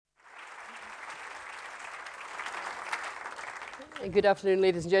Good afternoon,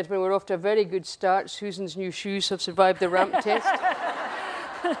 ladies and gentlemen. We're off to a very good start. Susan's new shoes have survived the ramp test.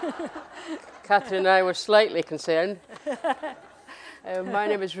 Catherine and I were slightly concerned. My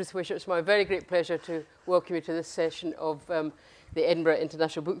name is Ruth Wishart. It's my very great pleasure to welcome you to this session of the Edinburgh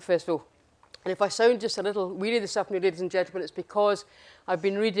International Book Festival. And if I sound just a little weary this afternoon, ladies and gentlemen, it's because I've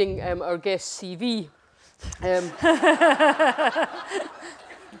been reading our guest's CV.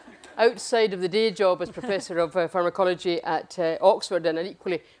 Outside of the day job as Professor of Pharmacology at Oxford and an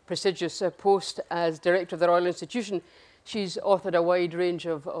equally prestigious post as Director of the Royal Institution, she's authored a wide range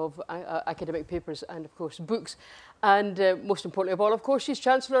of academic papers and, of course, books. And most importantly of all, of course, she's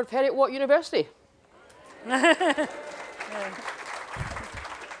Chancellor of Heriot-Watt University.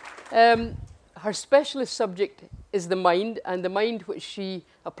 Her specialist subject is the mind, and the mind which she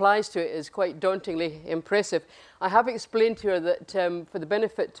applies to it is quite dauntingly impressive. I have explained to her that for the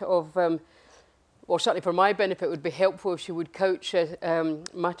benefit of, or certainly for my benefit, it would be helpful if she would couch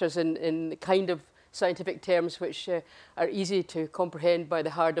matters in the kind of scientific terms which are easy to comprehend by the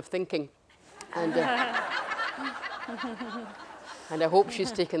hard of thinking. And, and I hope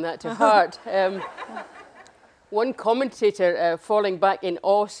she's taken that to heart. One commentator, falling back in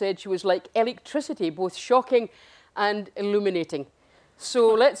awe, said she was like electricity, both shocking and illuminating.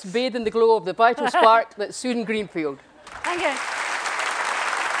 So let's bathe in the glow of the vital spark that's Susan Greenfield. Thank you.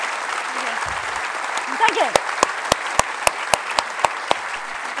 Thank you.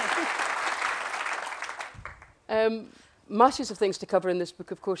 Thank you. Masses of things to cover in this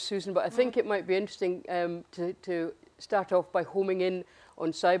book, of course, Susan, but I think it might be interesting to start off by homing in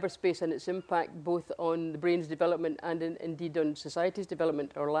on cyberspace and its impact both on the brain's development and indeed on society's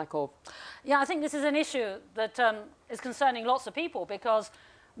development or lack of. Yeah, I think this is an issue that is concerning lots of people because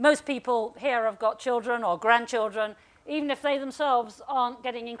most people here have got children or grandchildren, even if they themselves aren't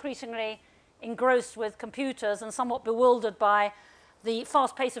getting increasingly engrossed with computers and somewhat bewildered by the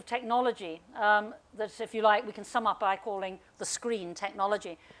fast pace of technology that, if you like, we can sum up by calling the screen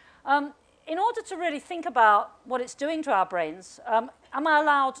technology. In order to really think about what it's doing to our brains, am I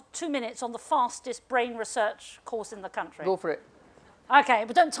allowed 2 minutes on the fastest brain research course in the country? Go for it. Okay,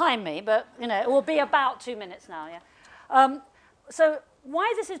 but don't time me, but you know, it will be about 2 minutes now, yeah? So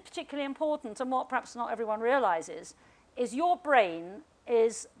why this is particularly important and what perhaps not everyone realizes is your brain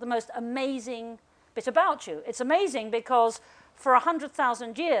is the most amazing bit about you. It's amazing because for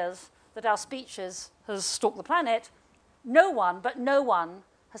 100,000 years that our species has stalked the planet, no one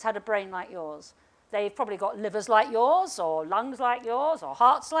has had a brain like yours. They've probably got livers like yours, or lungs like yours, or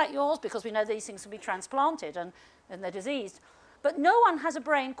hearts like yours, because we know these things can be transplanted and they're diseased. But no one has a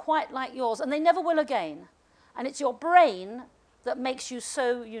brain quite like yours, and they never will again. And it's your brain that makes you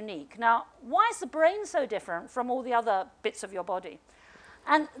so unique. Now, why is the brain so different from all the other bits of your body?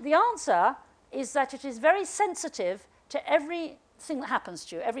 And the answer is that it is very sensitive to everything that happens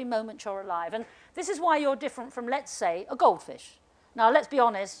to you, every moment you're alive. And this is why you're different from, let's say, a goldfish. Now, let's be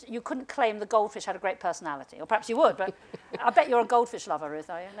honest, you couldn't claim the goldfish had a great personality, or perhaps you would, but I bet you're a goldfish lover, Ruth,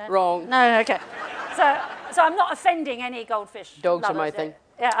 are you? No? Wrong. No, okay. So I'm not offending any goldfish Dogs lovers. are my thing.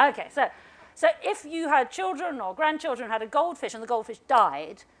 Yeah, okay. So if you had children or grandchildren who had a goldfish and the goldfish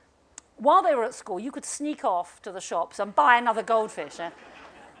died, while they were at school, you could sneak off to the shops and buy another goldfish.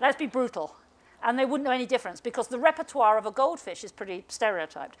 Let's be brutal. And they wouldn't know any difference because the repertoire of a goldfish is pretty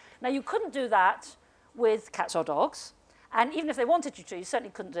stereotyped. Now, you couldn't do that with cats or dogs. And even if they wanted you to, you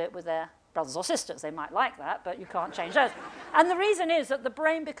certainly couldn't do it with their brothers or sisters. They might like that, but you can't change those. And the reason is that the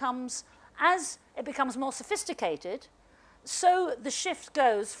brain becomes, as it becomes more sophisticated, so the shift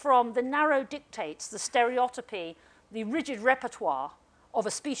goes from the narrow dictates, the stereotypy, the rigid repertoire of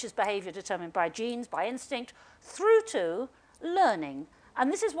a species' behavior determined by genes, by instinct, through to learning. And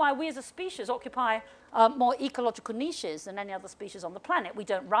this is why we as a species occupy more ecological niches than any other species on the planet. We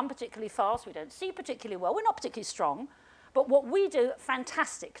don't run particularly fast, we don't see particularly well, we're not particularly strong. But what we do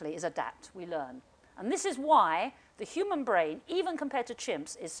fantastically is adapt, we learn. And this is why the human brain, even compared to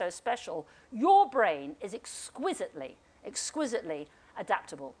chimps, is so special. Your brain is exquisitely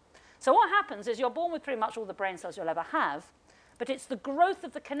adaptable. So what happens is you're born with pretty much all the brain cells you'll ever have, but it's the growth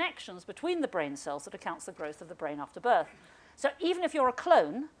of the connections between the brain cells that accounts for the growth of the brain after birth. So even if you're a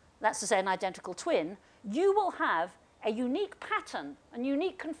clone, that's to say an identical twin, you will have a unique pattern, a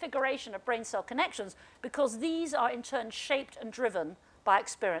unique configuration of brain cell connections because these are in turn shaped and driven by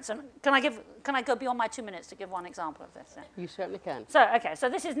experience. And can I go beyond my 2 minutes to give one example of this? Yeah? You certainly can. So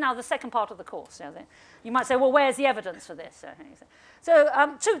this is now the second part of the course. You might say, well, where's the evidence for this?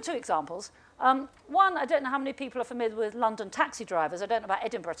 So two examples. One, I don't know how many people are familiar with London taxi drivers. I don't know about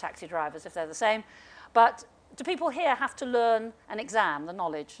Edinburgh taxi drivers, if they're the same. But do people here have to learn an exam, the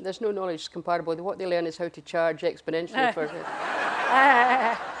knowledge? There's no knowledge comparable. What they learn is how to charge exponentially for it.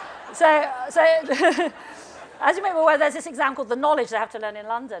 So as you may be aware, there's this exam called the Knowledge they have to learn in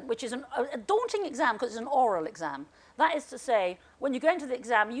London, which is a daunting exam because it's an oral exam. That is to say, when you go into the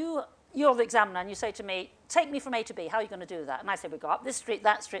exam, you're the examiner and you say to me, take me from A to B, how are you going to do that? And I say, we go up this street,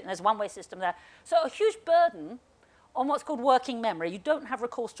 that street, and there's a one-way system there. So a huge burden on what's called working memory. You don't have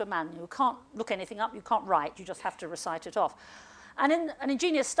recourse to a manual. You can't look anything up, you can't write, you just have to recite it off. And in an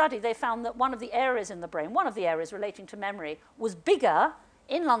ingenious study, they found that one of the areas in the brain, one of the areas relating to memory, was bigger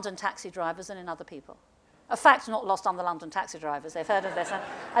in London taxi drivers than in other people. A fact not lost on the London taxi drivers. They've heard of this.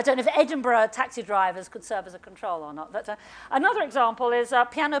 I don't know if Edinburgh taxi drivers could serve as a control or not. But, another example is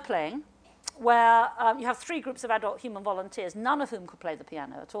piano playing, where you have 3 groups of adult human volunteers, none of whom could play the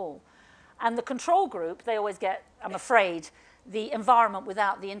piano at all. And the control group, they always get, I'm afraid, the environment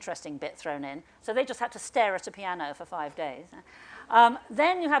without the interesting bit thrown in. So they just had to stare at a piano for 5 days.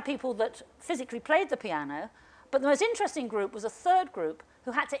 Then you have people that physically played the piano, but the most interesting group was a 3rd group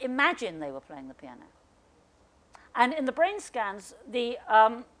who had to imagine they were playing the piano. And in the brain scans, the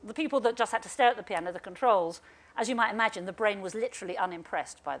people that just had to stare at the piano, the controls, as you might imagine, the brain was literally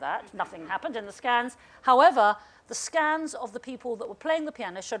unimpressed by that. Nothing happened in the scans. However, the scans of the people that were playing the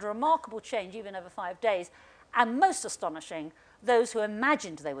piano showed a remarkable change even over 5 days. And most astonishing, those who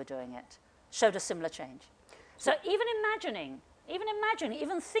imagined they were doing it showed a similar change. So even imagining,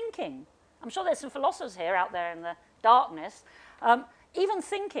 even thinking, I'm sure there's some philosophers here out there in the darkness, even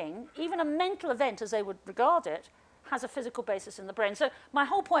thinking, even a mental event as they would regard it, has a physical basis in the brain. So my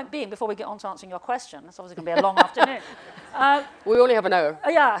whole point being, before we get on to answering your question, it's obviously going to be a long afternoon. We only have an hour.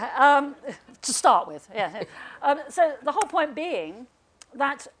 To start with, yeah. So the whole point being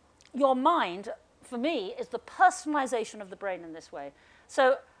that your mind, for me, is the personalization of the brain in this way.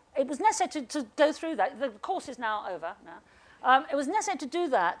 So it was necessary to go through that. The course is now over now. It was necessary to do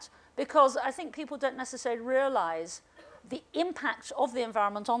that because I think people don't necessarily realize the impact of the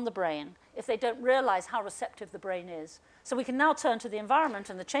environment on the brain if they don't realize how receptive the brain is. So we can now turn to the environment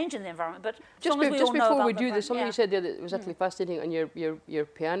and the change in the environment, but just before we do this, something you said there that was actually fascinating on your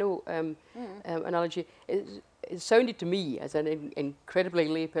piano analogy. It sounded to me, as an incredibly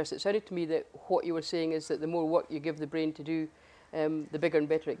lay person, it sounded to me that what you were saying is that the more work you give the brain to do, the bigger and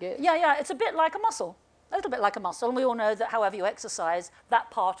better it gets. Yeah, it's a bit like a muscle. A little bit like a muscle, and we all know that however you exercise,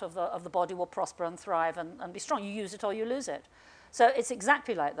 that part of the body will prosper and thrive and be strong. You use it or you lose it. So it's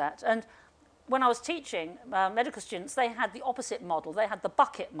exactly like that. And when I was teaching medical students, they had the opposite model. They had the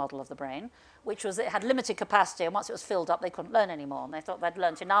bucket model of the brain, which was it had limited capacity, and once it was filled up, they couldn't learn anymore. And they thought they'd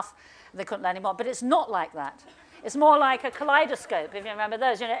learnt enough, and they couldn't learn anymore. But it's not like that. It's more like a kaleidoscope, if you remember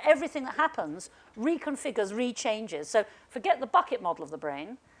those. You know, everything that happens reconfigures, rechanges. So forget the bucket model of the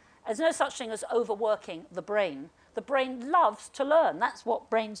brain. There's no such thing as overworking the brain. The brain loves to learn. That's what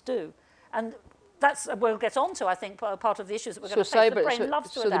brains do. And that's, we'll get on to, I think, part of the issues that we're going to face. The brain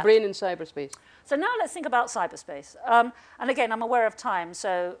loves to adapt. So the brain in cyberspace. So now let's think about cyberspace. And again, I'm aware of time,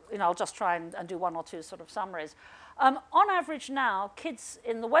 so I'll just try and do 1 or 2 sort of summaries. On average now, kids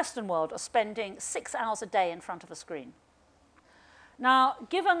in the Western world are spending 6 hours a day in front of a screen. Now,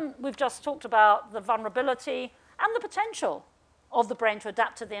 given we've just talked about the vulnerability and the potential of the brain to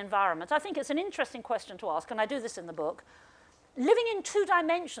adapt to the environment, I think it's an interesting question to ask, and I do this in the book. Living in 2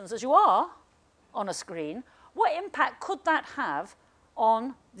 dimensions, as you are on a screen, what impact could that have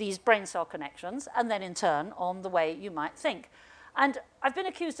on these brain cell connections, and then in turn on the way you might think? And I've been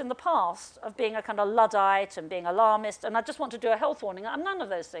accused in the past of being a kind of Luddite and being alarmist, and I just want to do a health warning. I'm none of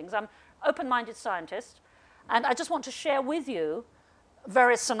those things. I'm an open-minded scientist, and I just want to share with you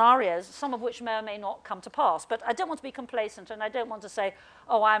various scenarios, some of which may or may not come to pass. But I don't want to be complacent, and I don't want to say,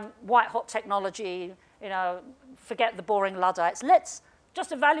 oh, I'm white-hot technology, forget the boring Luddites. Let's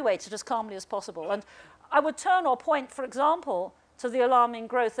just evaluate it as calmly as possible. And I would turn or point, for example, to the alarming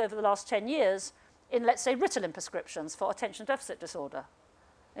growth over the last 10 years in, let's say, Ritalin prescriptions for attention deficit disorder.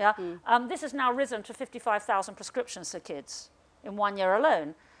 Yeah? This has now risen to 55,000 prescriptions for kids in 1 year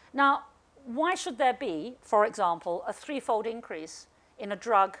alone. Now, why should there be, for example, a 3-fold increase in a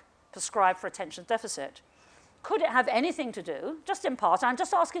drug prescribed for attention deficit? Could it have anything to do, just in part, I'm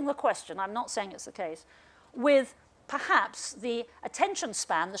just asking the question, I'm not saying it's the case, with perhaps the attention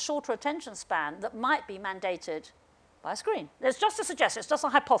span, the shorter attention span that might be mandated by a screen? There's just a suggestion, it's just a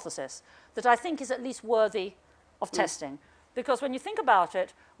hypothesis that I think is at least worthy of testing. Because when you think about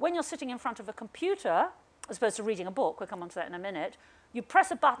it, when you're sitting in front of a computer, as opposed to reading a book, we'll come on to that in a minute, you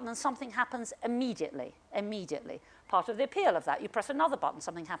press a button and something happens immediately. Part of the appeal of that. You press another button,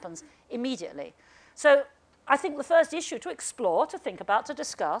 something happens immediately. So I think the first issue to explore, to think about, to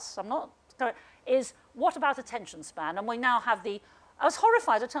discuss, is what about attention span? And we now have I was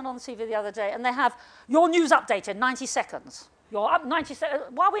horrified, I turned on the TV the other day, and they have your news update in 90 seconds. You're up 90 seconds.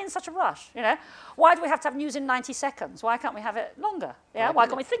 Why are we in such a rush? You know, why do we have to have news in 90 seconds? Why can't we have it longer? Yeah, why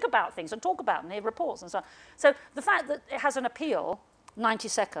can't we think about things and talk about them and hear reports and so on? So the fact that it has an appeal, 90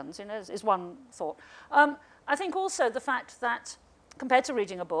 seconds, you know, is one thought. I think also the fact that compared to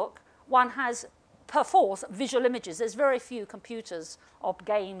reading a book, one has perforce visual images. There's very few computers or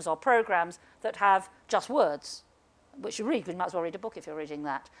games or programs that have just words, which you read. You might as well read a book if you're reading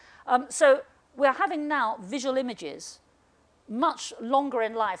that. So we're having now visual images much longer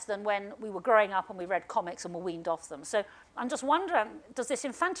in life than when we were growing up and we read comics and were weaned off them. So I'm just wondering, does this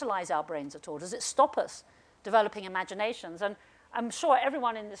infantilize our brains at all? Does it stop us developing imaginations? And I'm sure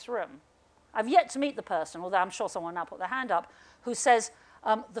everyone in this room, I've yet to meet the person, although I'm sure someone now put their hand up, who says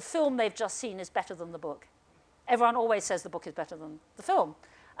the film they've just seen is better than the book. Everyone always says the book is better than the film.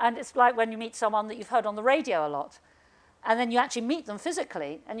 And it's like when you meet someone that you've heard on the radio a lot, and then you actually meet them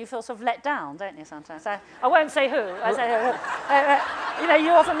physically, and you feel sort of let down, don't you, sometimes? I won't say who. I say, you know, you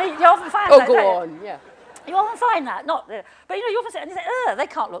often find that. Oh, go on, yeah. You often find that, but you know, you often say, and you say, they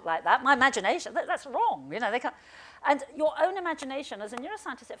can't look like that. My imagination, that's wrong, you know, they can't. And your own imagination, as a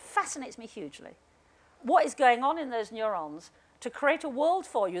neuroscientist, it fascinates me hugely. What is going on in those neurons to create a world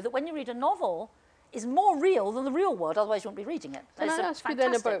for you that when you read a novel is more real than the real world, otherwise you wouldn't be reading it. Can I ask you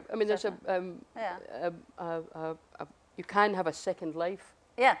then about, I mean, there's you can have a second life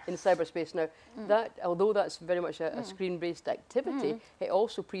in cyberspace now. That, although that's very much a screen-based activity, it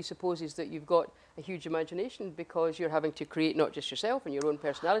also presupposes that you've got a huge imagination because you're having to create not just yourself and your own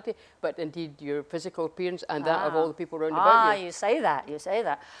personality, but indeed your physical appearance and that of all the people around about you. You say that.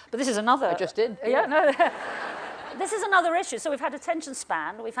 But this is another... I just did. Yeah, no. This is another issue. So we've had attention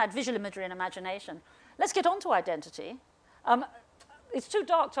span, we've had visual imagery and imagination. Let's get on to identity. It's too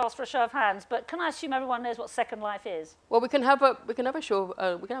dark to ask for a show of hands, but can I assume everyone knows what Second Life is? Well, we can have a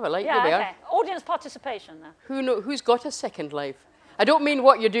show. We can have a light. Yeah, here we okay. are. Audience participation now. Who's got a second life? I don't mean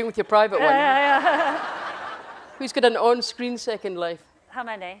what you're doing with your private one. Yeah. Who's got an on-screen second life? How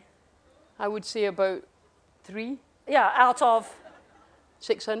many? I would say about 3. Yeah, out of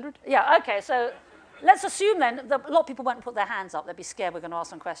 600. Yeah. Okay. So let's assume then that a lot of people won't put their hands up. They'd be scared we're going to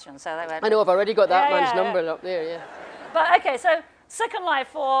ask some questions. So they won't. I know. I've already got that man's number up there. Yeah. But okay. So Second Life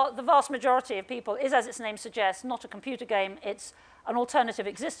for the vast majority of people is, as its name suggests, not a computer game. It's an alternative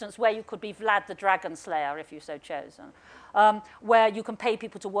existence where you could be Vlad the Dragon Slayer if you so chose, where you can pay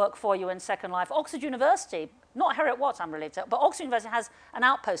people to work for you in Second Life. Oxford University, not Heriot-Watt I'm related to, but Oxford University has an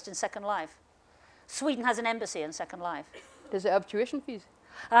outpost in Second Life. Sweden has an embassy in Second Life. Does it have tuition fees?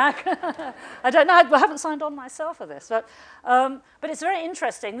 I don't know. I haven't signed on myself for this. But it's very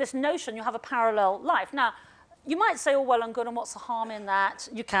interesting, this notion you have a parallel life. Now, you might say, oh, well and good, and what's the harm in that?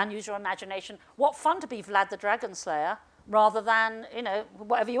 You can use your imagination. What fun to be Vlad the Dragon Slayer rather than, you know,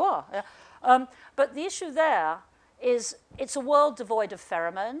 whatever you are. Yeah? But the issue there is it's a world devoid of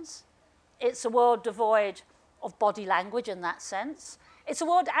pheromones. It's a world devoid of body language in that sense. It's a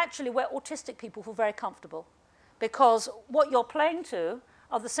world actually where autistic people feel very comfortable because what you're playing to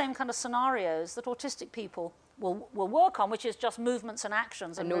are the same kind of scenarios that autistic people will work on, which is just movements and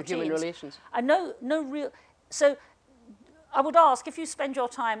actions and no routines. Human relations. And no real... So I would ask, if you spend your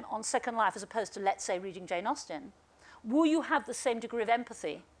time on Second Life as opposed to, let's say, reading Jane Austen, will you have the same degree of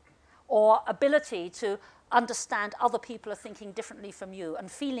empathy or ability to understand other people are thinking differently from you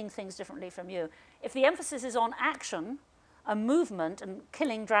and feeling things differently from you? If the emphasis is on action and movement and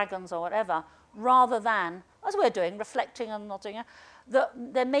killing dragons or whatever, rather than, as we're doing, reflecting and not doing it,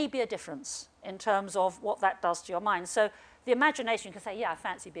 there may be a difference in terms of what that does to your mind. So the imagination, you can say, yeah, I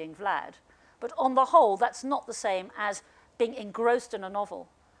fancy being Vlad. But on the whole, that's not the same as being engrossed in a novel,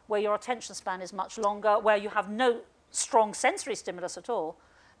 where your attention span is much longer, where you have no strong sensory stimulus at all,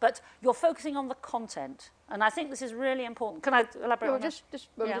 but you're focusing on the content. And I think this is really important. Can I elaborate on that?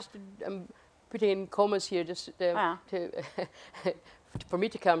 I'm just putting in commas here just for me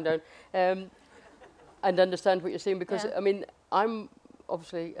to calm down and understand what you're saying, because, I mean, I'm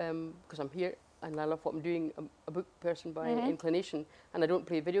obviously, because I'm here, and I love what I'm doing, a book person by inclination, and I don't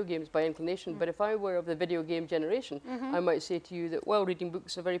play video games by inclination, but if I were of the video game generation, I might say to you that, well, reading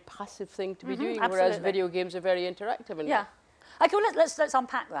books is a very passive thing to be doing, whereas video games are very interactive. And yeah. Okay, well, let's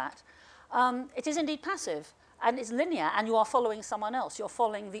unpack that. It is indeed passive, and it's linear, and you are following someone else. You're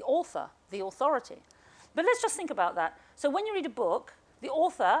following the author, the authority. But let's just think about that. So when you read a book, the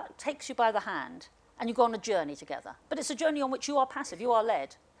author takes you by the hand, and you go on a journey together. But it's a journey on which you are passive, you are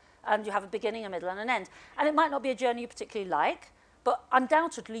led. And you have a beginning, a middle, and an end. And it might not be a journey you particularly like, but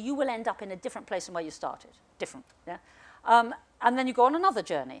undoubtedly you will end up in a different place than where you started. Different, yeah? And then you go on another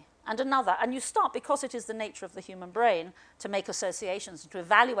journey, and another. And you start, because it is the nature of the human brain, to make associations and to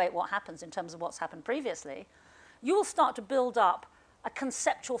evaluate what happens in terms of what's happened previously. you will start to build up a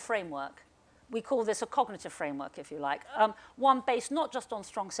conceptual framework. We call this a cognitive framework, if you like, one based not just on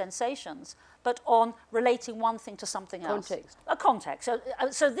strong sensations, but on relating one thing to something else. Context. A context.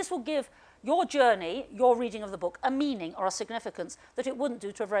 So this will give your journey, your reading of the book, a meaning or a significance that it wouldn't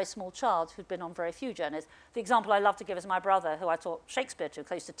do to a very small child who'd been on very few journeys. The example I love to give is my brother, who I taught Shakespeare to,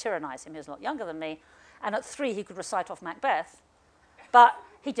 because I used to tyrannize him. He was a lot younger than me. And at 3, he could recite off Macbeth. But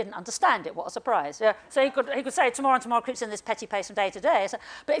he didn't understand it. What a surprise. Yeah. So he could say, tomorrow and tomorrow creeps in this petty pace from day to day. So,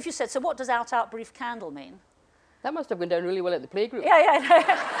 but if you said, so what does out, out, brief candle mean? That must have gone down really well at the playgroup. Yeah.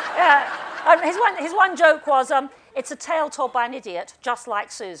 His one joke was, it's a tale told by an idiot, just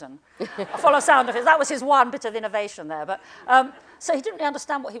like Susan. I follow sound of it. That was his one bit of innovation there. But so he didn't really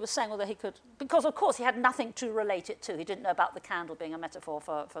understand what he was saying, although he could, because of course he had nothing to relate it to. He didn't know about the candle being a metaphor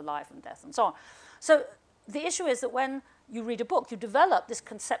for life and death and so on. So the issue is that when you read a book, you develop this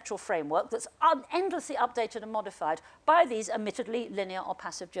conceptual framework that's endlessly updated and modified by these admittedly linear or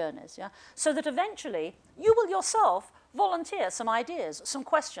passive journeys, yeah? So that eventually you will yourself volunteer some ideas, some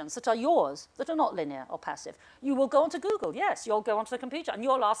questions that are yours, that are not linear or passive. You will go onto Google, yes, you'll go onto the computer, and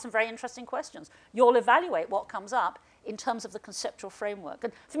you'll ask some very interesting questions. You'll evaluate what comes up in terms of the conceptual framework.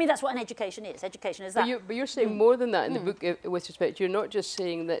 And for me, that's what an education is. Education is that. But you're saying more than that in the book, with respect. You're not just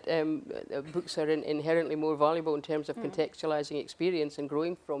saying that books are inherently more valuable in terms of contextualizing experience and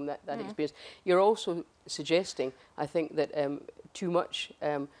growing from that experience. You're also suggesting, I think, that too much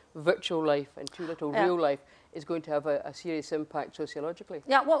virtual life and too little real life is going to have a serious impact sociologically.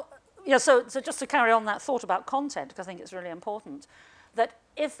 Yeah, well, yeah, so just to carry on that thought about content, because I think it's really important, that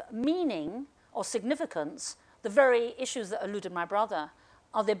if meaning or significance, the very issues that eluded my brother,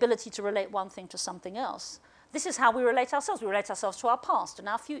 are the ability to relate one thing to something else. This is how we relate ourselves. We relate ourselves to our past and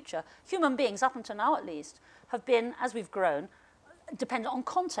our future. Human beings, up until now at least, have been, as we've grown, dependent on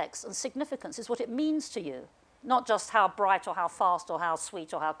context and significance. Is what it means to you. Not just how bright or how fast or how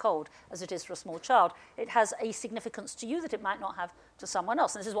sweet or how cold as it is for a small child. It has a significance to you that it might not have to someone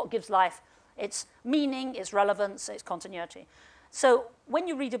else. And this is what gives life its meaning, its relevance, its continuity. So when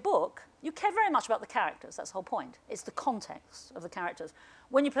you read a book, you care very much about the characters. That's the whole point. It's the context of the characters.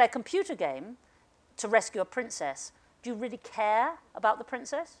 When you play a computer game to rescue a princess, do you really care about the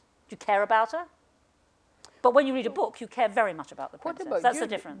princess? Do you care about her? But when you read a book, you care very much about the princess. That's the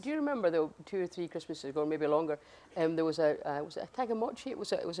difference. Do you remember, though, 2 or 3 Christmases ago, or maybe longer, there was a Kagamochi? It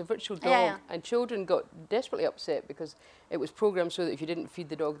was a virtual dog, and children got desperately upset because it was programmed so that if you didn't feed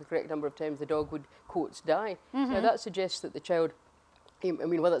the dog the correct number of times, the dog would, quotes, die. Now, that suggests that the child, I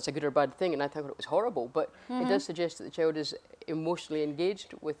mean, whether it's a good or bad thing, and I thought it was horrible, but it does suggest that the child is emotionally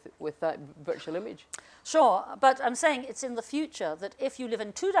engaged with that virtual image. Sure, but I'm saying it's in the future that if you live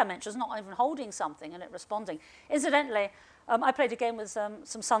in 2 dimensions, not even holding something and it responding. Incidentally, I played a game with some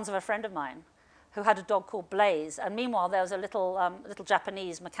sons of a friend of mine who had a dog called Blaze, and meanwhile there was a little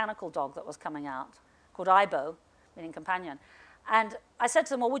Japanese mechanical dog that was coming out called Aibo, meaning companion. And I said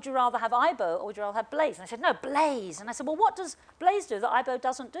to them, well, would you rather have Aibo or would you rather have Blaze? And they said, no, Blaze. And I said, well, what does Blaze do that Aibo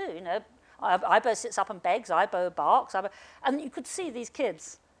doesn't do? You know, Aibo sits up and begs, Aibo barks. And you could see these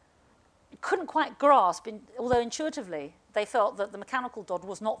kids couldn't quite grasp, although intuitively they felt that the mechanical dog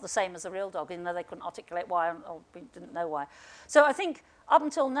was not the same as the real dog, even though they couldn't articulate why or didn't know why. So I think up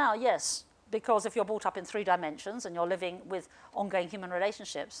until now, yes, because if you're brought up in 3 dimensions and you're living with ongoing human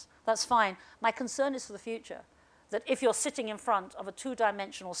relationships, that's fine. My concern is for the future, that if you're sitting in front of a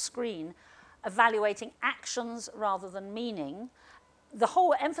 2-dimensional screen evaluating actions rather than meaning, the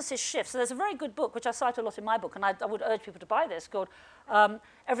whole emphasis shifts. So there's a very good book, which I cite a lot in my book, and I would urge people to buy this, called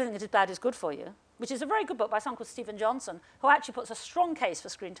Everything That Is Bad Is Good For You, which is a very good book by someone called Stephen Johnson, who actually puts a strong case for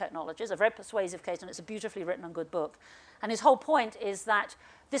screen technologies, a very persuasive case, and it's a beautifully written and good book. And his whole point is that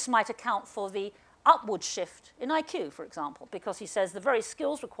this might account for the upward shift in IQ, for example, because he says the very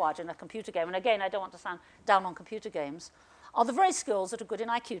skills required in a computer game, and again, I don't want to sound down on computer games, are the very skills that are good in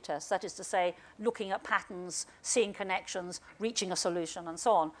IQ tests, that is to say, looking at patterns, seeing connections, reaching a solution, and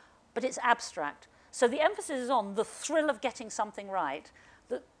so on. But it's abstract. So the emphasis is on the thrill of getting something right,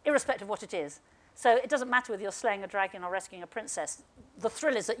 irrespective of what it is. So it doesn't matter whether you're slaying a dragon or rescuing a princess. The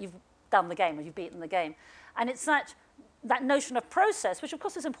thrill is that you've done the game, or you've beaten the game. And it's that notion of process, which of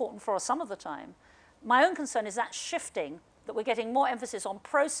course is important for us some of the time. My own concern is that shifting, that we're getting more emphasis on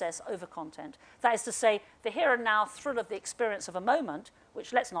process over content. That is to say, the here and now thrill of the experience of a moment,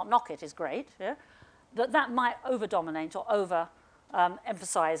 which, let's not knock it, is great, yeah? that might over-dominate or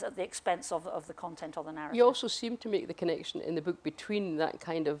over-emphasize at the expense of the content or the narrative. You also seem to make the connection in the book between that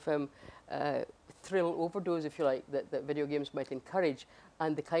kind of thrill overdose, if you like, that video games might encourage,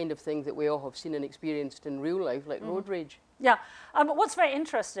 and the kind of things that we all have seen and experienced in real life, like road rage. Yeah, what's very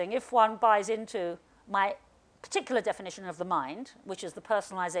interesting, if one buys into my particular definition of the mind, which is the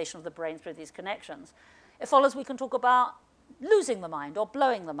personalization of the brain through these connections, it follows we can talk about losing the mind or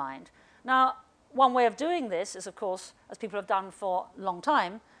blowing the mind. Now, one way of doing this is, of course, as people have done for a long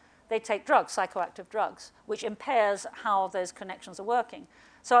time, they take drugs, psychoactive drugs, which impairs how those connections are working.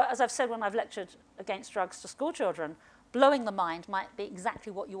 So as I've said when I've lectured against drugs to school children, blowing the mind might be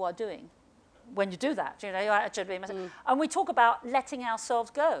exactly what you are doing when you do that. You know, you're actually and we talk about letting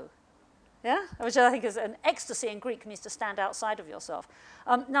ourselves go. Yeah, which I think is an ecstasy in Greek means to stand outside of yourself.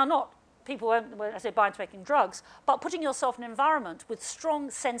 Now, not people when I say biotaking drugs, but putting yourself in an environment with strong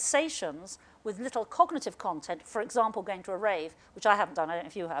sensations, with little cognitive content. For example, going to a rave, which I haven't done. I don't know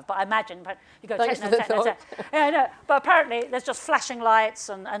if you have, but I imagine you go techno. Yeah, I know. But apparently, there's just flashing lights,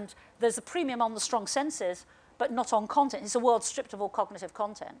 and there's a premium on the strong senses, but not on content. It's a world stripped of all cognitive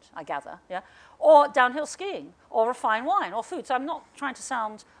content, I gather. Yeah, or downhill skiing, or refined wine, or food. So I'm not trying to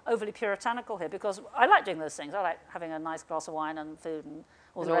sound overly puritanical here, because I like doing those things. I like having a nice glass of wine and food and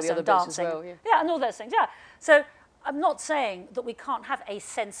all the rest of dancing. Well, yeah, and all those things. Yeah. So I'm not saying that we can't have a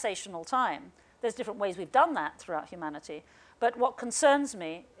sensational time. There's different ways we've done that throughout humanity. But what concerns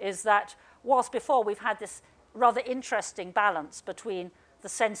me is that whilst before we've had this rather interesting balance between the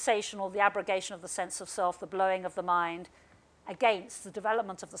sensational, the abrogation of the sense of self, the blowing of the mind, against the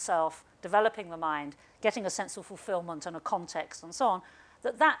development of the self, developing the mind, getting a sense of fulfillment and a context and so on,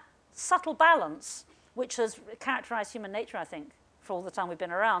 that subtle balance, which has characterized human nature, I think, for all the time we've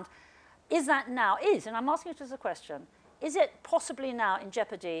been around, and I'm asking it as a question, is it possibly now in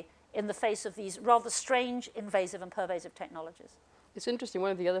jeopardy in the face of these rather strange, invasive and pervasive technologies? It's interesting.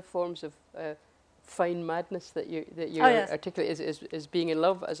 One of the other forms of fine madness that you articulate is being in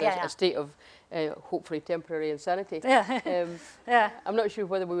love as a state of hopefully temporary insanity. I'm not sure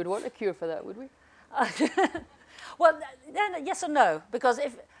whether we would want a cure for that, would we? Well, then yes and no, because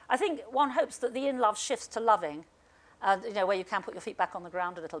I think one hopes that the in love shifts to loving, where you can put your feet back on the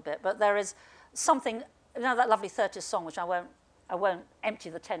ground a little bit. But there is something, that lovely 30s song, which I won't empty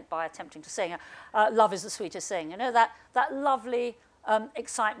the tent by attempting to sing. Love is the sweetest thing. That lovely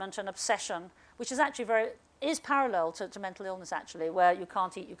excitement and obsession, which is actually is parallel to mental illness, actually, where you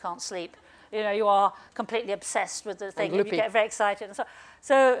can't eat, you can't sleep. You are completely obsessed with the thing, and you get very excited. And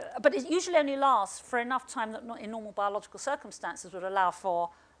so, but it usually only lasts for enough time that in normal biological circumstances would allow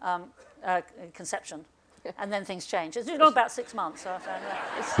for conception. And then things change. It's about 6 months.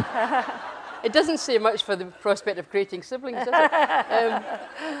 It doesn't say much for the prospect of creating siblings, does it?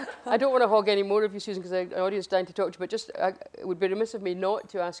 I don't want to hog any more of you, Susan, because the audience is dying to talk to you, but just it would be remiss of me not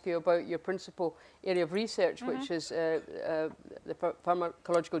to ask you about your principal area of research, which is the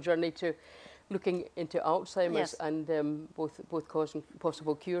pharmacological journey to looking into Alzheimer's and both cause and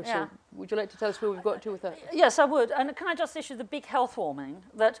possible cure. So would you like to tell us where we've got to with that? Yes, I would. And can I just issue the big health warning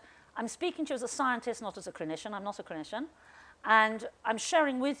that I'm speaking to you as a scientist, not as a clinician. I'm not a clinician. And I'm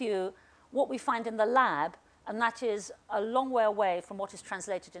sharing with you what we find in the lab, and that is a long way away from what is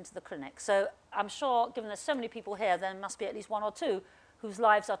translated into the clinic. So I'm sure, given there's so many people here, there must be at least one or two whose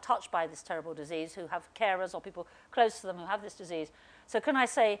lives are touched by this terrible disease, who have carers or people close to them who have this disease. So can I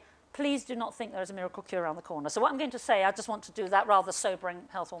say, please do not think there is a miracle cure around the corner. So what I'm going to say, I just want to do that rather sobering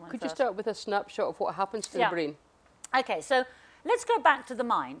health warning. Could you start with a snapshot of what happens to the brain? Okay, so let's go back to the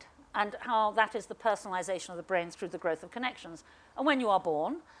mind and how that is the personalization of the brain through the growth of connections. And when you are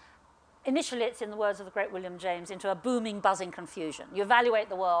born, initially it's, in the words of the great William James, into a booming, buzzing confusion. You evaluate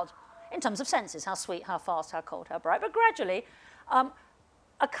the world in terms of senses, how sweet, how fast, how cold, how bright. But gradually,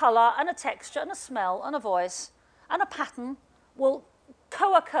 a colour and a texture and a smell and a voice and a pattern will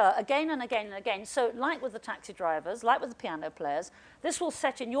co-occur again and again and again. So like with the taxi drivers, like with the piano players, this will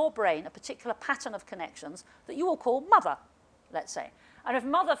set in your brain a particular pattern of connections that you will call mother, let's say. And if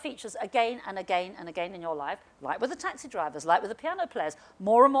mother features again and again and again in your life, like with the taxi drivers, like with the piano players,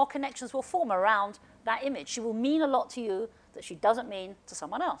 more and more connections will form around that image. She will mean a lot to you that she doesn't mean to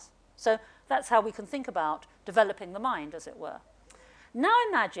someone else. So that's how we can think about developing the mind, as it were. Now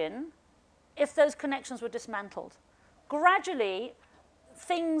imagine if those connections were dismantled. Gradually,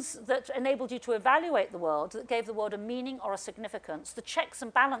 things that enabled you to evaluate the world, that gave the world a meaning or a significance, the checks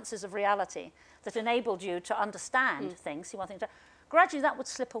and balances of reality that enabled you to understand things, gradually that would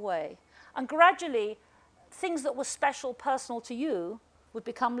slip away. And gradually, things that were special, personal to you would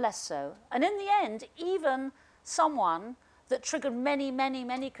become less so. And in the end, even someone that triggered many, many,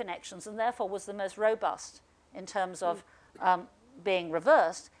 many connections and therefore was the most robust in terms of being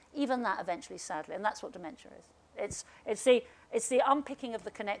reversed, even that eventually, sadly, and that's what dementia is. It's the unpicking of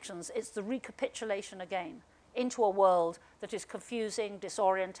the connections. It's the recapitulation again into a world that is confusing,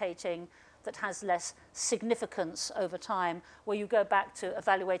 disorientating, that has less significance over time, where you go back to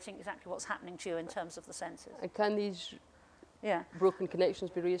evaluating exactly what's happening to you in terms of the senses. And can these Yeah. broken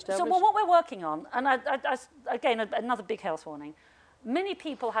connections be re-established? So well, what we're working on, and again, another big health warning, many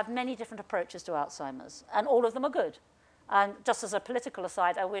people have many different approaches to Alzheimer's, and all of them are good. And just as a political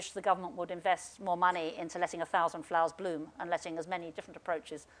aside, I wish the government would invest more money into letting 1,000 flowers bloom and letting as many different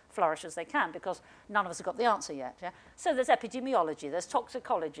approaches flourish as they can, because none of us have got the answer yet. Yeah? So there's epidemiology, there's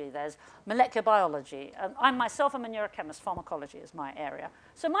toxicology, there's molecular biology. I myself am a neurochemist, pharmacology is my area.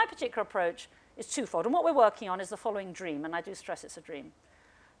 So my particular approach is twofold. And what we're working on is the following dream, and I do stress it's a dream.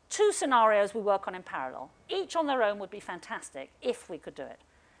 2 scenarios we work on in parallel. Each on their own would be fantastic if we could do it.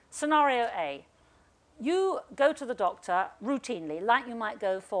 Scenario A. You go to the doctor routinely, like you might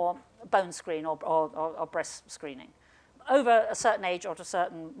go for a bone screen or breast screening. Over a certain age or to a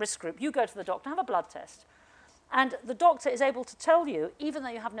certain risk group, you go to the doctor, have a blood test. And the doctor is able to tell you, even though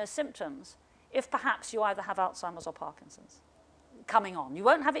you have no symptoms, if perhaps you either have Alzheimer's or Parkinson's coming on. You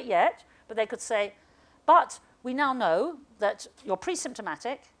won't have it yet, but they could say, but we now know that you're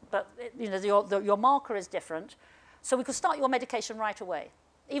pre-symptomatic, but your marker is different, so we could start your medication right away.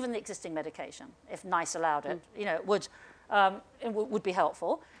 Even the existing medication, if NICE allowed it, would be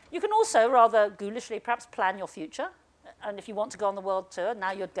helpful. You can also, rather ghoulishly, perhaps plan your future. And if you want to go on the world tour,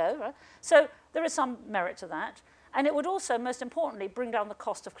 now you'd go. Right? So there is some merit to that. And it would also, most importantly, bring down the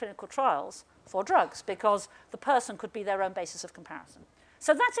cost of clinical trials for drugs, because the person could be their own basis of comparison.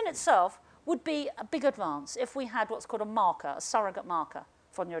 So that in itself would be a big advance if we had what's called a marker, a surrogate marker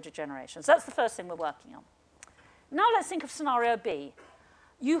for neurodegeneration. So that's the first thing we're working on. Now let's think of scenario B.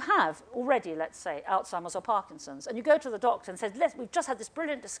 You have already, let's say, Alzheimer's or Parkinson's, and you go to the doctor and say, we've just had this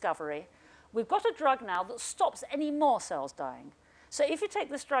brilliant discovery. We've got a drug now that stops any more cells dying. So if you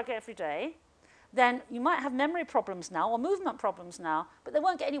take this drug every day, then you might have memory problems now or movement problems now, but they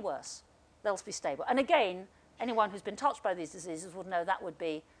won't get any worse. They'll be stable. And again, anyone who's been touched by these diseases would know that would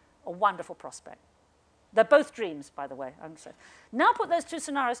be a wonderful prospect. They're both dreams, by the way. Now put those 2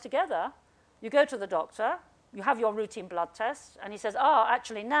 scenarios together. You go to the doctor. You have your routine blood test, and he says,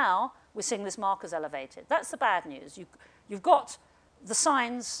 actually now we're seeing this marker's elevated. That's the bad news. You've got the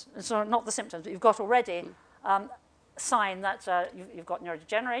signs, so not the symptoms, but you've got already a sign that you've got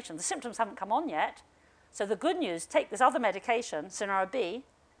neurodegeneration. The symptoms haven't come on yet. So the good news, take this other medication, scenario B,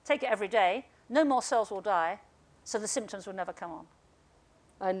 take it every day, no more cells will die, so the symptoms will never come on.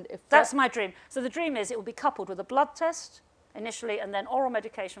 And if that's my dream. So the dream is it will be coupled with a blood test, initially, and then oral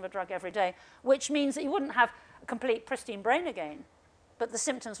medication of a drug every day, which means that you wouldn't have a complete pristine brain again, but the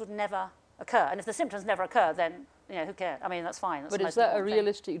symptoms would never occur. And if the symptoms never occur, then, who cares? I mean, that's fine. That's but is that a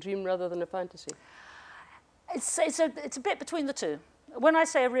realistic dream rather than a fantasy? It's a bit between the two. When I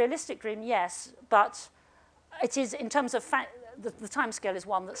say a realistic dream, yes, but it is, in terms of the timescale is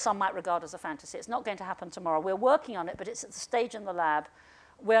one that some might regard as a fantasy. It's not going to happen tomorrow. We're working on it, but it's at the stage in the lab.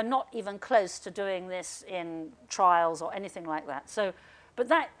 We're not even close to doing this in trials or anything like that. So, but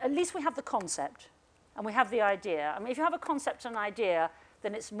that, at least we have the concept and we have the idea. I mean, if you have a concept and an idea,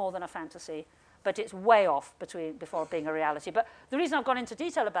 then it's more than a fantasy, but it's way off before being a reality. But the reason I've gone into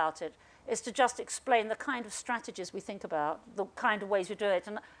detail about it is to just explain the kind of strategies we think about, the kind of ways we do it.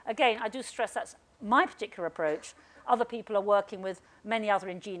 And again, I do stress that's my particular approach. Other people are working with many other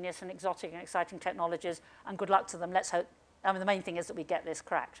ingenious and exotic and exciting technologies, and good luck to them. Let's hope. I mean, the main thing is that we get this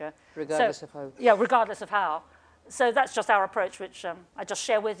cracked. Yeah? Regardless of how. Yeah, regardless of how. So that's just our approach, which I just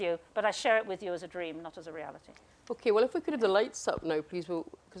share with you, but I share it with you as a dream, not as a reality. Okay, well, if we could have the lights up now, please,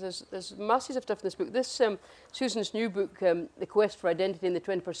 because there's masses of stuff in this book. This, Susan's new book, The Quest for Identity in the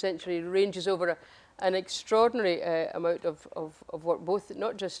 21st Century, ranges over an extraordinary amount of work, both,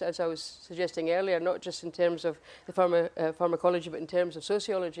 not just, as I was suggesting earlier, not just in terms of the pharmacology, but in terms of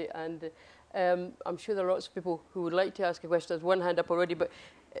sociology. And I'm sure there are lots of people who would like to ask a question. There's one hand up already, but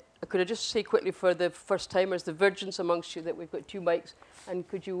could I just say quickly for the first-timers, the virgins amongst you, that we've got 2 mics, and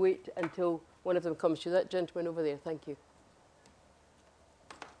could you wait until one of them comes to you? That gentleman over there, thank you.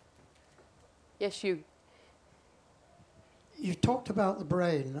 Yes, you. You talked about the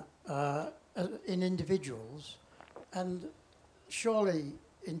brain in individuals, and surely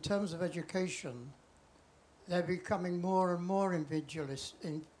in terms of education, they're becoming more and more individualist,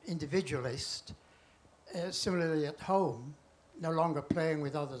 similarly at home, no longer playing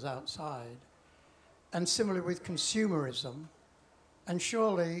with others outside, and similarly with consumerism, and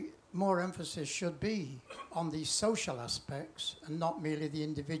surely more emphasis should be on the social aspects and not merely the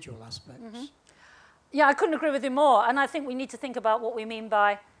individual aspects. Mm-hmm. Yeah, I couldn't agree with you more, and I think we need to think about what we mean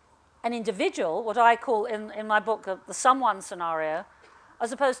by an individual, what I call in my book the someone scenario,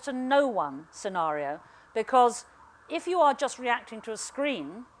 as opposed to no one scenario, because if you are just reacting to a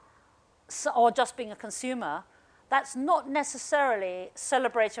screen, or just being a consumer, that's not necessarily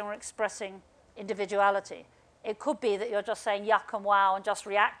celebrating or expressing individuality. It could be that you're just saying yuck and wow and just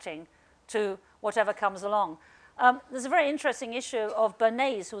reacting to whatever comes along. There's a very interesting issue of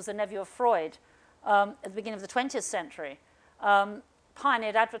Bernays, who was the nephew of Freud at the beginning of the 20th century,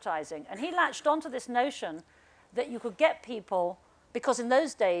 pioneered advertising. And he latched onto this notion that you could get people, because in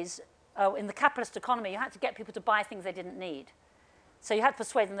those days, in the capitalist economy, you had to get people to buy things they didn't need. So you had to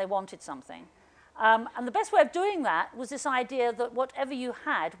persuade them they wanted something. And the best way of doing that was this idea that whatever you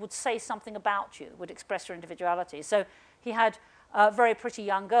had would say something about you, would express your individuality. So he had very pretty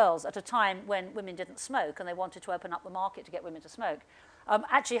young girls at a time when women didn't smoke and they wanted to open up the market to get women to smoke,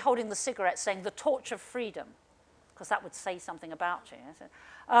 actually holding the cigarette saying, the torch of freedom, because that would say something about you.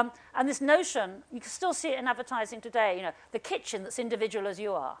 And this notion, you can still see it in advertising today, you know, the kitchen that's individual as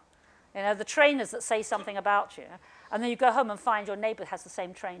you are, you know, the trainers that say something about you. And then you go home and find your neighbor has the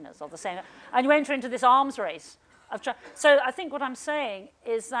same trainers or the same, and you enter into this arms race. So I think what I'm saying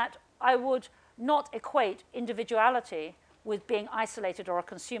is that I would not equate individuality with being isolated or a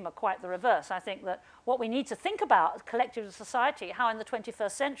consumer, quite the reverse. I think that what we need to think about collectively as a society, how in the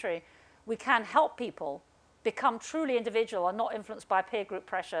 21st century we can help people become truly individual and not influenced by peer group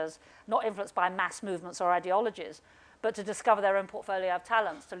pressures, not influenced by mass movements or ideologies, but to discover their own portfolio of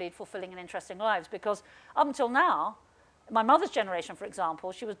talents to lead fulfilling and interesting lives. Because up until now, my mother's generation, for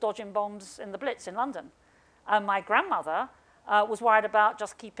example, she was dodging bombs in the Blitz in London. And my grandmother was worried about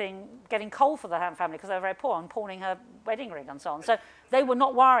just getting coal for the family because they were very poor and pawning her wedding ring and so on. So they were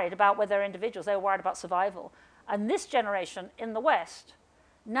not worried about whether they're individuals, they were worried about survival. And this generation in the West,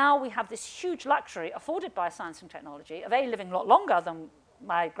 now we have this huge luxury afforded by science and technology of living a lot longer than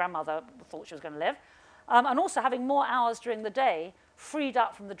my grandmother thought she was going to live, and also having more hours during the day freed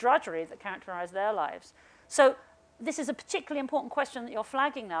up from the drudgery that characterized their lives. So this is a particularly important question that you're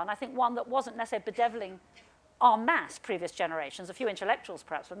flagging now, and I think one that wasn't necessarily bedeviling en masse previous generations, a few intellectuals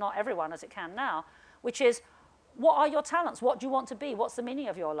perhaps, but not everyone as it can now, which is, what are your talents? What do you want to be? What's the meaning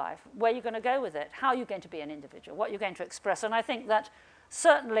of your life? Where are you going to go with it? How are you going to be an individual? What are you going to express? And I think that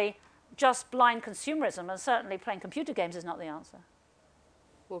certainly just blind consumerism and certainly playing computer games is not the answer.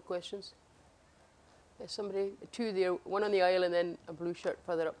 More questions? There's somebody, two there, one on the aisle and then a blue shirt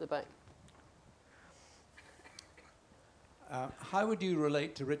further up the back. How would you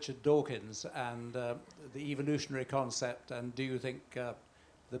relate to Richard Dawkins and the evolutionary concept, and do you think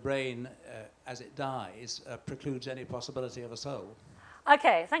the brain, as it dies, precludes any possibility of a soul?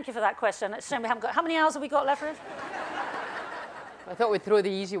 Okay, thank you for that question. It's a shame we haven't got... How many hours have we got left, Ruth? I thought we'd throw the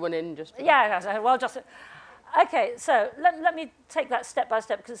easy one in just... Yeah, well, just... Okay, so let me take that step by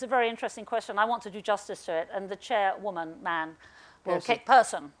step, because it's a very interesting question. I want to do justice to it, and the chairwoman, will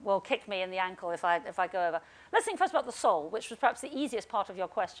kick me in the ankle if I go over. Let's think first about the soul, which was perhaps the easiest part of your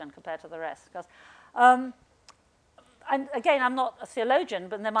question compared to the rest. Because, and again, I'm not a theologian,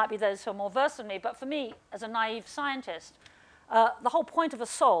 but there might be those who are more versed than me. But for me, as a naive scientist, the whole point of a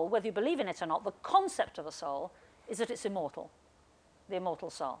soul, whether you believe in it or not, the concept of a soul is that it's immortal, the immortal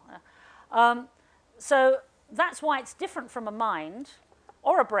soul. So that's why it's different from a mind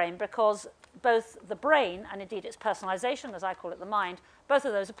or a brain, because both the brain and indeed its personalization, as I call it, the mind, both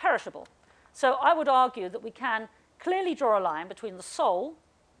of those are perishable. So I would argue that we can clearly draw a line between the soul,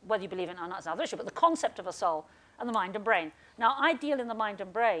 whether you believe in it or not is another issue, but the concept of a soul and the mind and brain. Now, I deal in the mind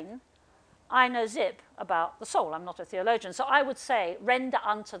and brain. I know zip about the soul. I'm not a theologian. So I would say, render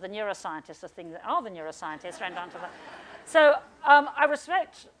unto the neuroscientists the things that are the neuroscientists, render unto them. So I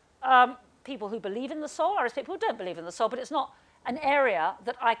respect people who believe in the soul. I respect people who don't believe in the soul, but it's not an area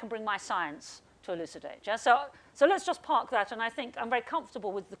that I can bring my science to elucidate. Yeah? So let's just park that, and I think I'm very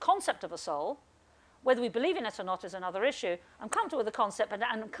comfortable with the concept of a soul. Whether we believe in it or not is another issue. I'm comfortable with the concept, and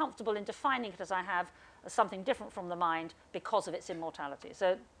I'm comfortable in defining it as I have as something different from the mind because of its immortality.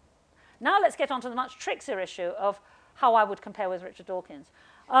 So now let's get on to the much trickier issue of how I would compare with Richard Dawkins.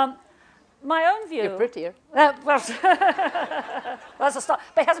 My own view... You're prettier. Well, that's a start.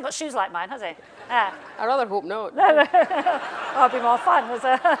 But he hasn't got shoes like mine, has he? I rather hope not. That'll be more fun.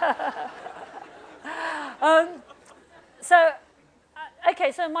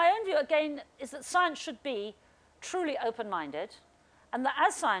 Okay, so my own view, again, is that science should be truly open-minded, and that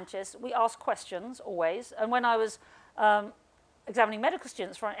as scientists, we ask questions always. And when I was examining medical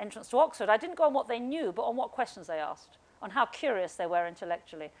students for an entrance to Oxford, I didn't go on what they knew, but on what questions they asked, on how curious they were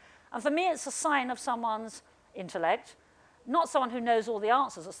intellectually. And for me, it's a sign of someone's intellect, not someone who knows all the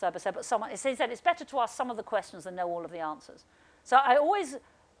answers, as Thurber said, but someone, he said it's better to ask some of the questions than know all of the answers. So I always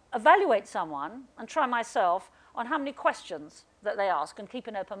evaluate someone and try myself on how many questions that they ask and keep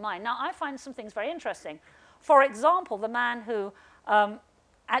an open mind. Now, I find some things very interesting. For example, the man who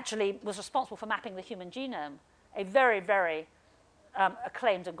actually was responsible for mapping the human genome, a very, very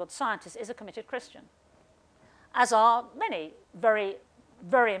acclaimed and good scientist, is a committed Christian, as are many very,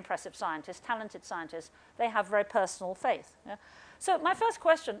 very impressive scientists, talented scientists. They have very personal faith. Yeah? So my first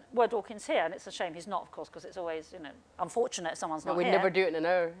question, were Dawkins here, and it's a shame he's not, of course, because it's always, unfortunate someone's not we'd here. never do it in an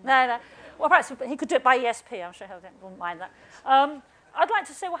hour. No. Well, perhaps he could do it by ESP. I'm sure he wouldn't mind that. I'd like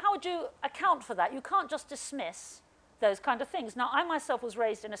to say, well, how would you account for that? You can't just dismiss those kind of things. Now, I myself was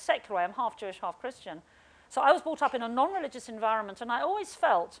raised in a secular way. I'm half Jewish, half Christian. So I was brought up in a non-religious environment, and I always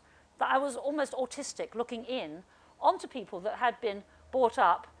felt that I was almost autistic looking in onto people that had been brought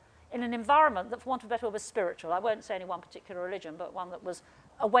up in an environment that, for want of a better word, was spiritual. I won't say any one particular religion, but one that was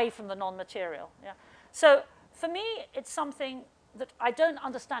away from the non-material. Yeah? So for me, it's something that I don't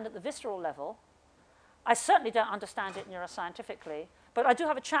understand at the visceral level. I certainly don't understand it neuroscientifically, but I do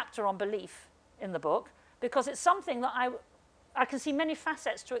have a chapter on belief in the book, because it's something that I can see many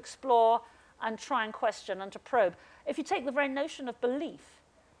facets to explore and try and question and to probe. If you take the very notion of belief,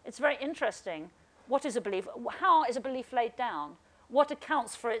 it's very interesting. What is a belief? How is a belief laid down? What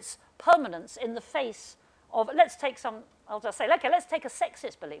accounts for its permanence in the face of, let's take I'll just say, okay, let's take a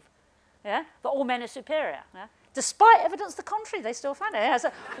sexist belief, yeah, that all men are superior. Yeah? Despite evidence to the contrary, they still find it. Yeah?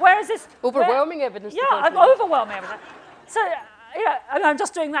 So where is this? Overwhelming evidence. Yeah, overwhelming evidence. So, I'm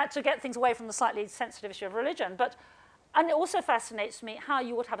just doing that to get things away from the slightly sensitive issue of religion. And it also fascinates me how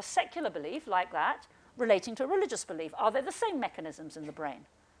you would have a secular belief like that relating to a religious belief. Are there the same mechanisms in the brain?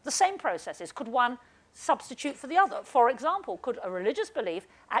 The same processes? Could one substitute for the other? For example, could a religious belief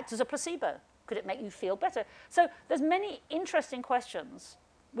act as a placebo? Could it make you feel better? So there's many interesting questions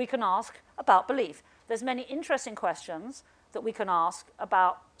we can ask about belief. There's many interesting questions that we can ask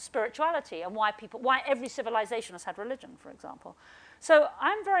about spirituality and why every civilization has had religion, for example. So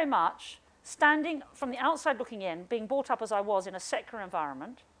I'm very much standing from the outside looking in, being brought up as I was in a secular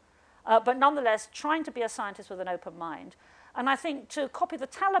environment, but nonetheless trying to be a scientist with an open mind. And I think to copy the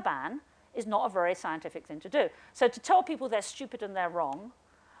Taliban is not a very scientific thing to do. So to tell people they're stupid and they're wrong,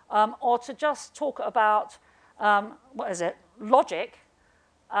 or to just talk about, logic,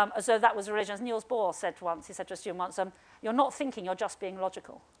 as though that was a religion. As Niels Bohr said once, he said to a student once, you're not thinking, you're just being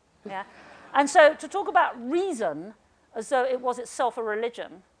logical. Yeah? And so to talk about reason as though it was itself a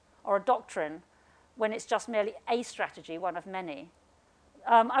religion or a doctrine, when it's just merely a strategy, one of many,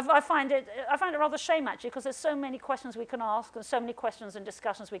 I find it rather shame, actually, because there's so many questions we can ask and so many questions and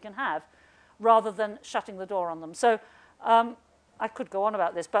discussions we can have, rather than shutting the door on them. So I could go on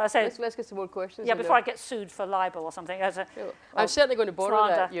about this, but I say... Let's get some more questions. Yeah, before I get sued for libel or something. I'm certainly going to borrow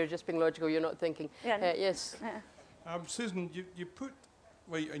that. You're just being logical, you're not thinking. Yeah. Yes. Yeah. Susan, you put,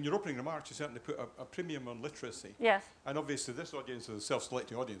 well, in your opening remarks, you certainly put a premium on literacy. Yes. And obviously this audience is a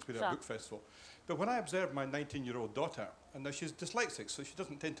self-selecting audience. We're at a book festival. But when I observed my 19-year-old daughter, and now she's dyslexic, so she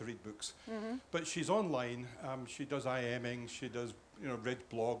doesn't tend to read books, but she's online, she does IMing, she does read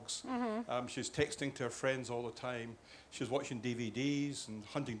blogs, she's texting to her friends all the time, she's watching DVDs and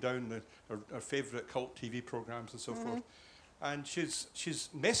hunting down her favourite cult TV programmes and so forth. And she's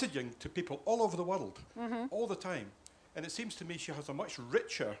messaging to people all over the world, all the time. And it seems to me she has a much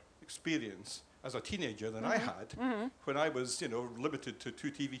richer experience as a teenager than I had when I was, limited to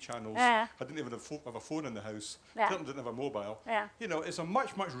 2 TV channels. I didn't even have a phone in the house. Certainly didn't have a mobile. It's a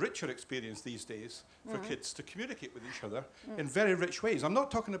much, much richer experience these days for kids to communicate with each other in very rich ways. I'm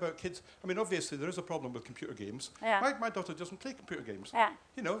not talking about kids. I mean, obviously there is a problem with computer games. My daughter doesn't play computer games.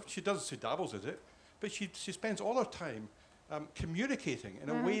 She dabbles in it, but she spends all her time communicating in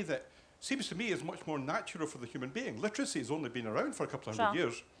a way that seems to me is much more natural for the human being. Literacy has only been around for a couple of hundred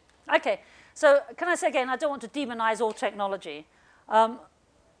years. Okay, so can I say again, I don't want to demonize all technology.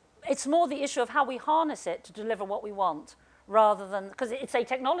 It's more the issue of how we harness it to deliver what we want, rather than, because it's a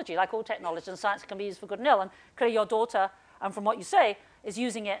technology, like all technology, and science can be used for good and ill. And clearly your daughter, and from what you say, is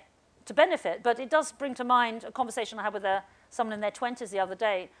using it to benefit. But it does bring to mind a conversation I had with someone in their 20s the other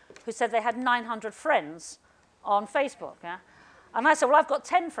day, who said they had 900 friends on Facebook. Yeah? And I said, well, I've got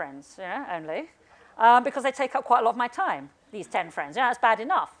 10 friends, only, because they take up quite a lot of my time, these 10 friends. That's bad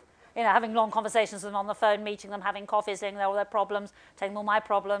enough. Having long conversations with them on the phone, meeting them, having coffees, saying all their problems, telling all my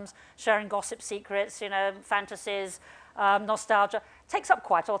problems, sharing gossip secrets, fantasies, nostalgia. Takes up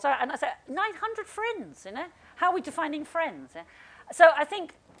quite a lot. And I said, 900 friends, How are we defining friends? Yeah? So I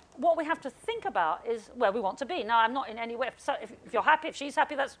think what we have to think about is where we want to be. Now, I'm not in any way, if you're happy, if she's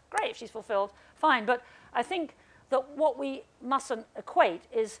happy, that's great. If she's fulfilled, fine. But I think that what we mustn't equate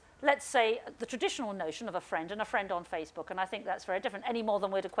is, let's say, the traditional notion of a friend and a friend on Facebook, and I think that's very different, any more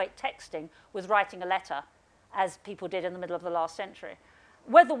than we'd equate texting with writing a letter, as people did in the middle of the last century.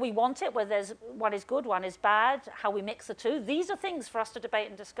 Whether we want it, whether one is good, one is bad, how we mix the two, these are things for us to debate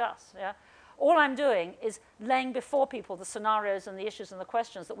and discuss. Yeah? All I'm doing is laying before people the scenarios and the issues and the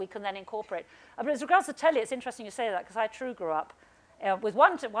questions that we can then incorporate. But as regards to telly, it's interesting you say that, because I true grew up with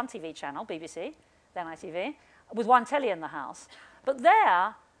one TV channel, BBC, then ITV, with one telly in the house. But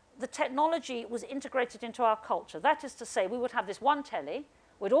there, the technology was integrated into our culture. That is to say, we would have this one telly,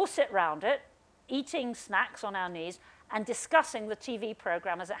 we'd all sit round it, eating snacks on our knees, and discussing the TV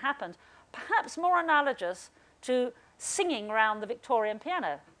program as it happened, perhaps more analogous to singing around the Victorian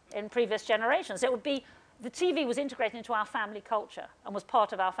piano in previous generations. It would be, the TV was integrated into our family culture and was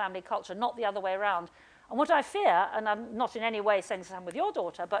part of our family culture, not the other way around. And what I fear, and I'm not in any way saying the same with your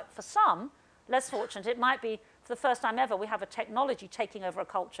daughter, but for some, less fortunate, it might be for the first time ever we have a technology taking over a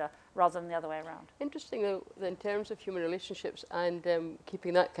culture rather than the other way around. Interesting, though, in terms of human relationships and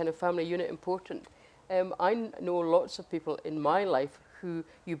keeping that kind of family unit important. I know lots of people in my life who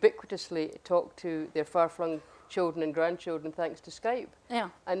ubiquitously talk to their far-flung children and grandchildren thanks to Skype. Yeah.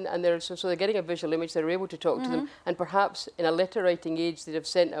 And they're, so they're getting a visual image, they're able to talk to them, and perhaps in a letter writing age they'd have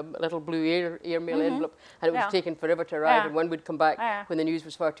sent a little blue airmail envelope, and it would have taken forever to arrive, and one would come back when the news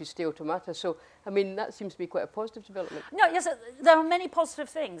was far too stale to matter. So, I mean, that seems to be quite a positive development. No, yes, there are many positive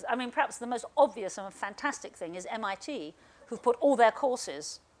things. I mean, perhaps the most obvious and fantastic thing is MIT, who've put all their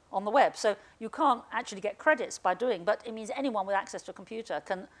courses on the web. So you can't actually get credits by doing, but it means anyone with access to a computer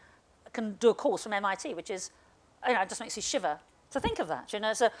can do a course from MIT, which is, you know, it just makes you shiver to think of that, you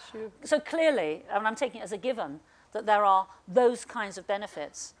know. So, so clearly, and I'm taking it as a given, that there are those kinds of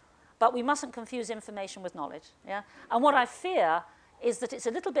benefits, but we mustn't confuse information with knowledge, yeah? And what I fear is that it's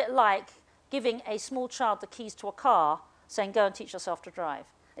a little bit like giving a small child the keys to a car, saying, go and teach yourself to drive.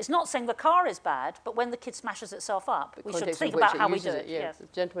 It's not saying the car is bad, but when the kid smashes itself up, we should think about how we do it. Yes. The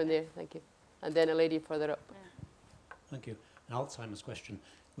gentleman there, thank you. And then a lady further up. Yeah. Thank you. An Alzheimer's question.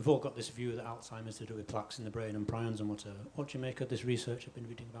 We've all got this view that Alzheimer's is to do with plaques in the brain and prions and whatever. What do you make of this research I've been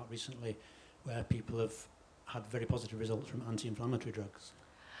reading about recently, where people have had very positive results from anti-inflammatory drugs?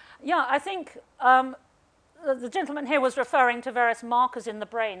 Yeah, I think the gentleman here was referring to various markers in the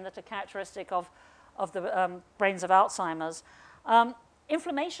brain that are characteristic of the brains of Alzheimer's.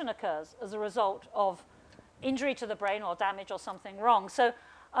 Inflammation occurs as a result of injury to the brain or damage or something wrong. So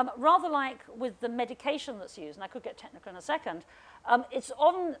rather like with the medication that's used, and I could get technical in a second,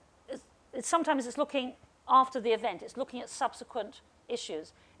 sometimes it's looking after the event. It's looking at subsequent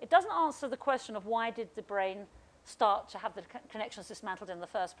issues. It doesn't answer the question of why did the brain start to have the connections dismantled in the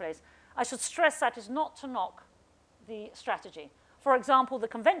first place. I should stress that is not to knock the strategy. For example, the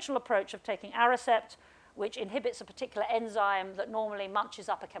conventional approach of taking Aricept, which inhibits a particular enzyme that normally munches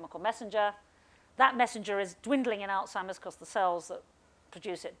up a chemical messenger. That messenger is dwindling in Alzheimer's because the cells that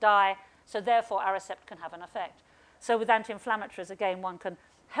produce it die, so therefore Aricept can have an effect. So with anti-inflammatories, again, one can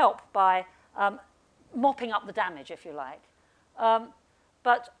help by mopping up the damage, if you like.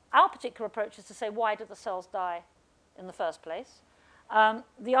 But our particular approach is to say, why did the cells die in the first place?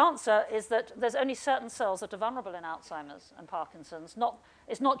 The answer is that there's only certain cells that are vulnerable in Alzheimer's and Parkinson's.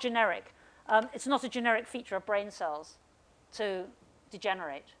 It's not generic. It's not a generic feature of brain cells to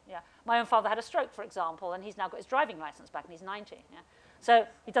degenerate. Yeah. My own father had a stroke, for example, and he's now got his driving license back, and he's 90. Yeah. So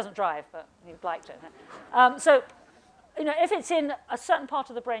he doesn't drive, but he'd like to. Yeah. So, you know, if it's in a certain part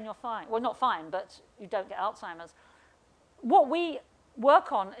of the brain, you're fine. Well, not fine, but you don't get Alzheimer's. What we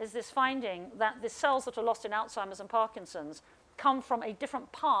work on is this finding that the cells that are lost in Alzheimer's and Parkinson's come from a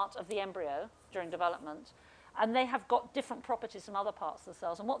different part of the embryo during development, and they have got different properties from other parts of the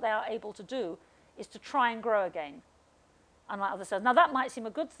cells. And what they are able to do is to try and grow again, unlike other cells. Now, that might seem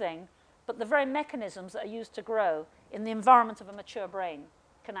a good thing, but the very mechanisms that are used to grow in the environment of a mature brain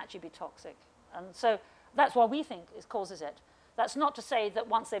can actually be toxic. And so that's why we think it causes it. That's not to say that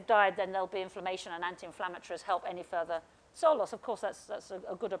once they've died, then there'll be inflammation and anti-inflammatories help any further cell loss. Of course, that's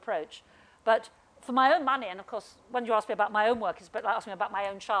a good approach. But for my own money, and of course, when you ask me about my own work, it's a bit like asking me about my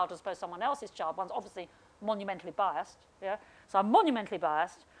own child as opposed to someone else's child. One's obviously monumentally biased. Yeah? So I'm monumentally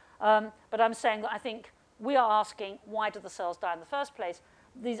biased, but I'm saying that I think we are asking, why did the cells die in the first place?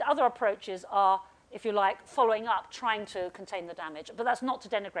 These other approaches are, if you like, following up, trying to contain the damage. But that's not to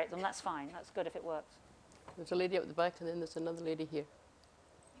denigrate them. That's fine. That's good if it works. There's a lady up the back, and then there's another lady here.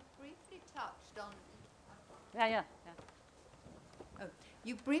 You briefly touched on... Yeah. Oh,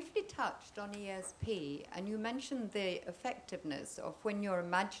 you briefly touched on ESP, and you mentioned the effectiveness of when you're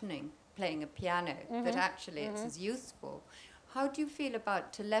imagining playing a piano, that actually it's as useful. How do you feel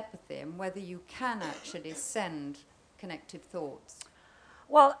about telepathy and whether you can actually send connected thoughts?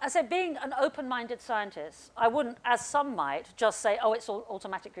 Well, I said, being an open-minded scientist, I wouldn't, as some might, just say, oh, it's all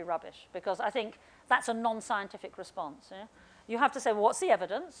automatically rubbish, because I think that's a non-scientific response. Yeah? You have to say, well, what's the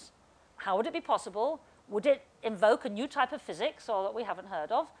evidence? How would it be possible? Would it invoke a new type of physics or that we haven't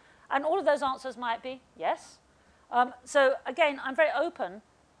heard of? And all of those answers might be yes. So again, I'm very open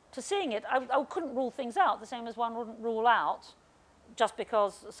to seeing it. I couldn't rule things out, the same as one wouldn't rule out just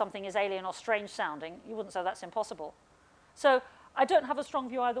because something is alien or strange sounding. You wouldn't say that's impossible. So I don't have a strong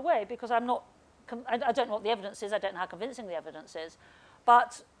view either way because I don't know what the evidence is. I don't know how convincing the evidence is.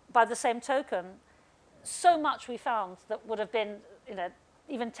 But by the same token, so much we found that would have been,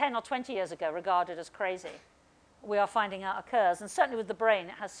 even 10 or 20 years ago regarded as crazy, we are finding out occurs. And certainly with the brain,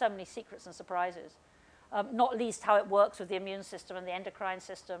 it has so many secrets and surprises, not least how it works with the immune system and the endocrine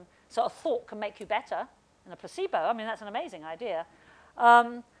system. So a thought can make you better than a placebo. I mean, that's an amazing idea.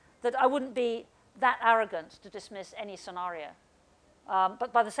 That I wouldn't be that arrogant to dismiss any scenario.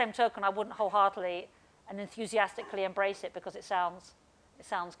 But by the same token, I wouldn't wholeheartedly and enthusiastically embrace it because it sounds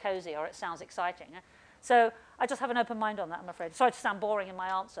cozy or it sounds exciting. So I just have an open mind on that, I'm afraid. Sorry to sound boring in my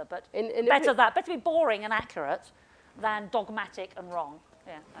answer, but better be boring and accurate than dogmatic and wrong.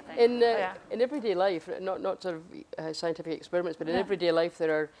 Yeah, I think. In everyday life, not sort of scientific experiments, but in everyday life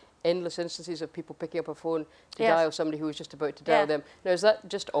there are endless instances of people picking up a phone to dial somebody who was just about to dial them. Now, is that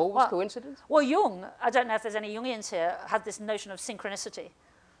just always coincidence? Well, Jung, I don't know if there's any Jungians here, had this notion of synchronicity,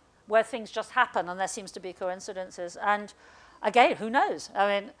 where things just happen and there seems to be coincidences. And again, who knows?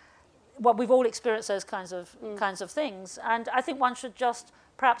 I mean, we've all experienced those kinds of things. And I think one should just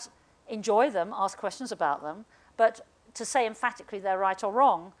perhaps enjoy them, ask questions about them, but to say emphatically they're right or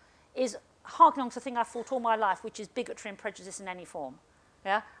wrong is harking on to the thing I've thought all my life, which is bigotry and prejudice in any form.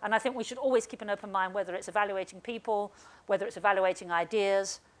 Yeah? And I think we should always keep an open mind, whether it's evaluating people, whether it's evaluating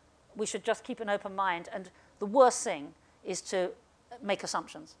ideas. We should just keep an open mind. And the worst thing is to make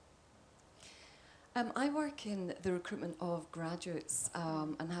assumptions. I work in the recruitment of graduates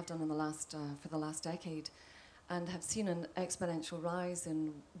and have done in for the last decade, and have seen an exponential rise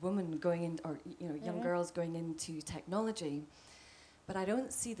in women going in, or young girls going into technology. But I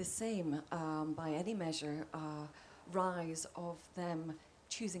don't see the same, by any measure, rise of them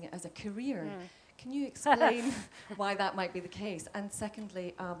choosing it as a career. Can you explain why that might be the case? And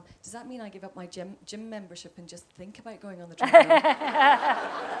secondly, does that mean I give up my gym membership and just think about going on the treadmill?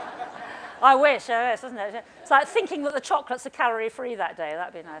 I wish, doesn't it? It's like thinking that the chocolates are calorie-free that day.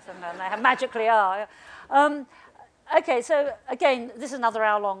 That'd be nice, and they magically are. Okay, so again, this is another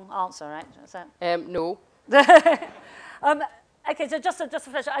hour-long answer, right? So. No. Okay, so just a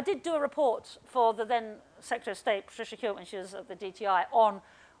pleasure. I did do a report for the then Secretary of State, Patricia Hewitt, when she was at the DTI, on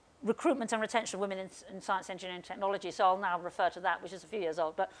recruitment and retention of women in science, engineering, and technology. So I'll now refer to that, which is a few years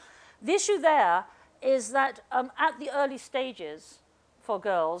old. But the issue there is that at the early stages for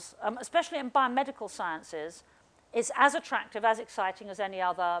girls, especially in biomedical sciences, it's as attractive, as exciting as any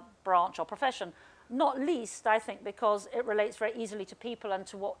other branch or profession. Not least, I think, because it relates very easily to people and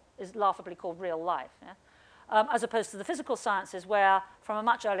to what is laughably called real life. Yeah? As opposed to the physical sciences, where from a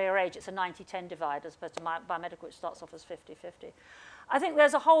much earlier age it's a 90-10 divide, as opposed to biomedical, which starts off as 50-50. I think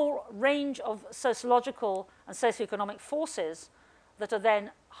there's a whole range of sociological and socioeconomic forces that are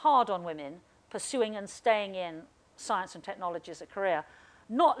then hard on women pursuing and staying in science and technology as a career.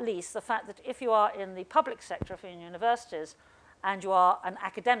 Not least the fact that if you are in the public sector, if you're in universities, and you are an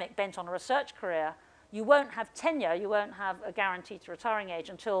academic bent on a research career, you won't have tenure, you won't have a guarantee to retiring age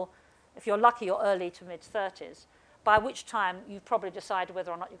until, if you're lucky, you're early to mid-30s, by which time you've probably decided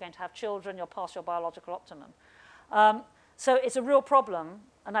whether or not you're going to have children, you're past your biological optimum. So it's a real problem,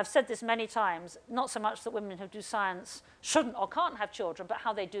 and I've said this many times, not so much that women who do science shouldn't or can't have children, but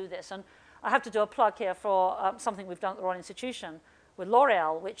how they do this. And I have to do a plug here for something we've done at the Royal Institution with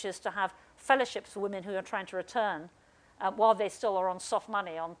L'Oreal, which is to have fellowships for women who are trying to return while they still are on soft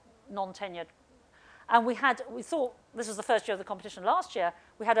money, on non-tenured. And we thought, this was the first year of the competition last year,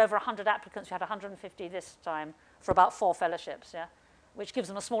 we had over 100 applicants, we had 150 this time for about 4 fellowships, yeah, which gives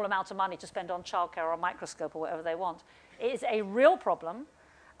them a small amount of money to spend on childcare or a microscope or whatever they want. It is a real problem,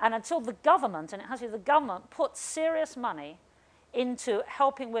 and until the government, and it has to be the government, puts serious money into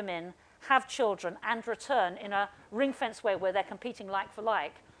helping women have children and return in a ring-fenced way where they're competing like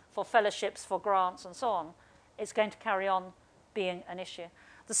for fellowships, for grants, and so on, it's going to carry on being an issue.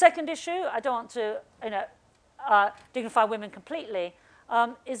 The second issue, I don't want to dignify women completely,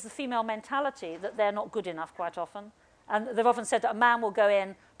 is the female mentality that they're not good enough quite often. And they've often said that a man will go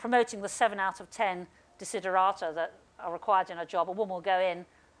in promoting the 7 out of 10 desiderata that are required in a job. A woman will go in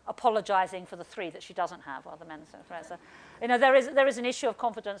apologizing for the 3 that she doesn't have, while the men say. So, there is an issue of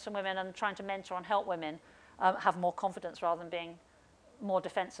confidence in women, and trying to mentor and help women have more confidence rather than being more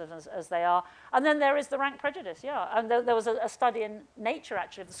defensive as they are. And then there is the rank prejudice, yeah. And there was a study in Nature,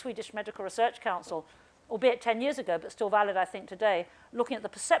 actually, of the Swedish Medical Research Council albeit 10 years ago, but still valid, I think, today, looking at the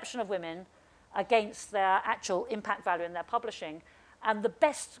perception of women against their actual impact value in their publishing. And the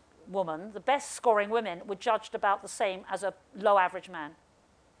best woman, the best scoring women, were judged about the same as a low average man.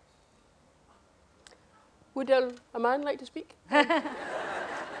 Would a man like to speak? We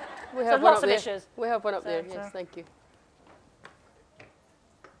So have one lots up of there. issues. We have one up So, there, so- yes, thank you.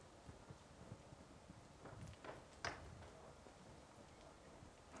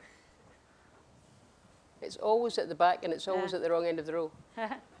 It's always at the back and it's always at the wrong end of the row.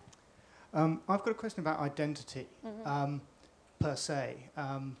 I've got a question about identity per se.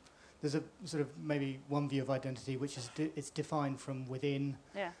 There's a sort of maybe one view of identity which is it's defined from within,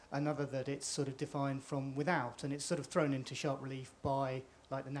 another that it's sort of defined from without, and it's sort of thrown into sharp relief by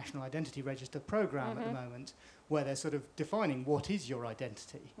like the National Identity Register program at the moment, where they're sort of defining what is your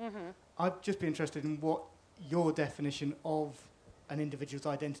identity. I'd just be interested in what your definition of an individual's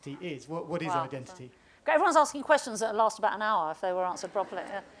identity is. What is identity? Everyone's asking questions that last about an hour if they were answered properly.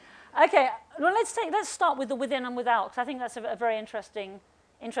 Yeah. Okay, well, let's start with the within and without, because I think that's a very interesting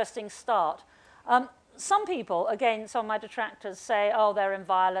start. Some people, again, some of my detractors say, oh, they're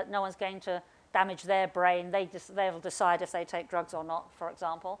inviolate, no one's going to damage their brain, they'll decide if they take drugs or not, for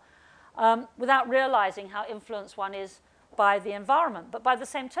example, without realizing how influenced one is by the environment. But by the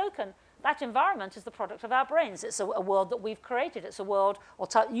same token, that environment is the product of our brains. It's a world that we've created. It's a world,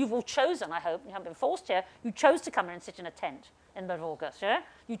 you've all chosen, I hope, you haven't been forced here, you chose to come here and sit in a tent in mid-August, yeah?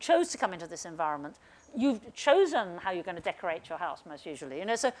 You chose to come into this environment. You've chosen how you're going to decorate your house, most usually. You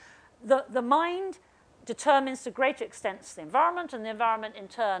know, so the mind determines to greater extents the environment, and the environment, in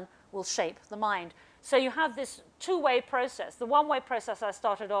turn, will shape the mind. So you have this two-way process. The one-way process I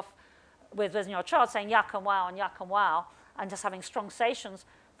started off with in your chart, saying yuck and wow, and just having strong sensations.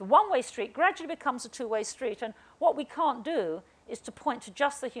 The one-way street gradually becomes a two-way street, and what we can't do is to point to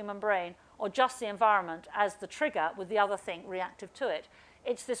just the human brain or just the environment as the trigger with the other thing reactive to it.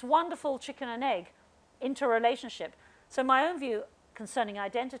 It's this wonderful chicken and egg interrelationship. So my own view concerning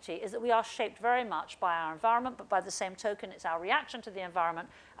identity is that we are shaped very much by our environment, but by the same token, it's our reaction to the environment,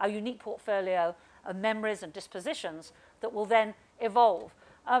 our unique portfolio of memories and dispositions that will then evolve.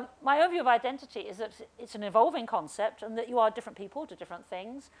 My own view of identity is that it's an evolving concept and that you are different people to different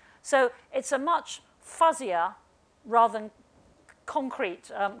things. So it's a much fuzzier rather than concrete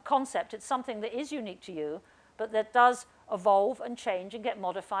concept. It's something that is unique to you, but that does evolve and change and get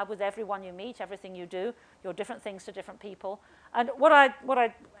modified with everyone you meet, everything you do, your different things to different people. And what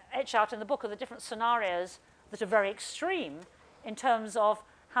I etch out in the book are the different scenarios that are very extreme in terms of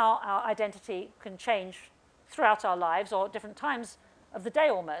how our identity can change throughout our lives or at different times of the day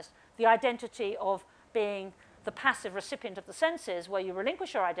almost. The identity of being the passive recipient of the senses, where you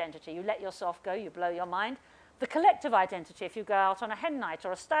relinquish your identity, you let yourself go, you blow your mind. The collective identity, if you go out on a hen night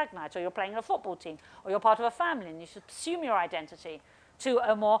or a stag night, or you're playing in a football team, or you're part of a family, and you assume your identity to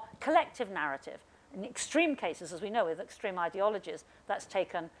a more collective narrative. In extreme cases, as we know with extreme ideologies, that's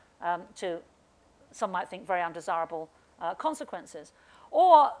taken to, some might think, very undesirable consequences.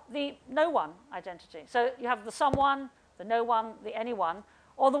 Or the no one identity. So you have the someone, the no one, the anyone,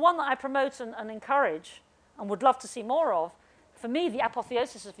 or the one that I promote and encourage and would love to see more of. For me, the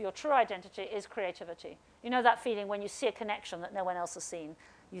apotheosis of your true identity is creativity. You know that feeling when you see a connection that no one else has seen.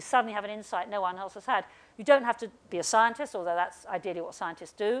 You suddenly have an insight no one else has had. You don't have to be a scientist, although that's ideally what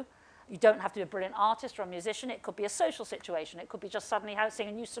scientists do. You don't have to be a brilliant artist or a musician. It could be a social situation. It could be just suddenly seeing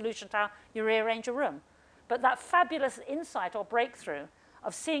a new solution to how you rearrange a room. But that fabulous insight or breakthrough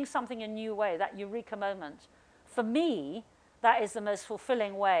of seeing something in a new way, that eureka moment, for me, that is the most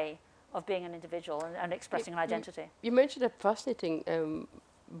fulfilling way of being an individual and expressing an identity. You mentioned a fascinating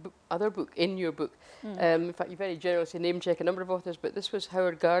other book in your book. In fact, you very generously name-check a number of authors, but this was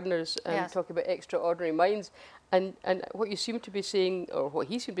Howard Gardner's talk about extraordinary minds. And what you seem to be saying, or what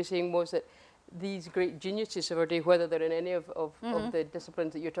he seemed to be saying, was that these great geniuses of our day, whether they're in any of the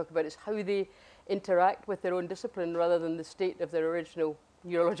disciplines that you're talking about, is how they interact with their own discipline rather than the state of their original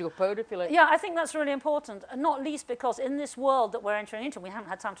neurological powder, if you like. Yeah, I think that's really important, and not least because in this world that we're entering into, we haven't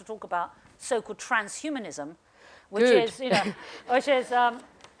had time to talk about so-called transhumanism, which is, you know,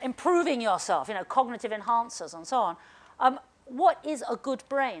 improving yourself, you know, cognitive enhancers and so on. What is a good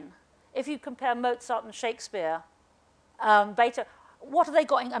brain? If you compare Mozart and Shakespeare, Beethoven, what have they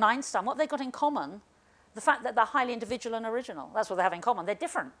got in, and Einstein, what have they got in common? The fact that they're highly individual and original. That's what they have in common. They're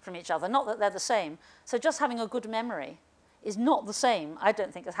different from each other, not that they're the same. So just having a good memory is not the same, I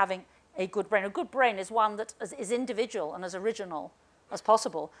don't think, as having a good brain. A good brain is one that is individual and as original as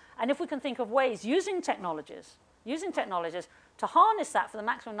possible. And if we can think of ways using technologies to harness that for the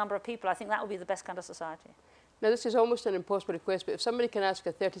maximum number of people, I think that would be the best kind of society. Now, this is almost an impossible request, but if somebody can ask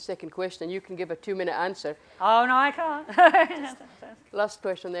a 30-second question and you can give a 2-minute answer. Oh, no, I can't. Last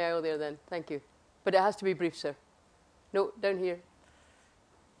question on the aisle there, then. Thank you. But it has to be brief, sir. No, down here.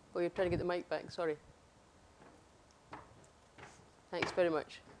 Oh, you're trying to get the mic back. Sorry. Thanks very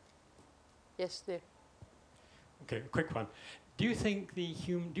much. Yes, there. Okay, a quick one. Do you think do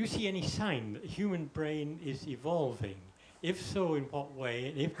you see any sign that the human brain is evolving? If so, in what way?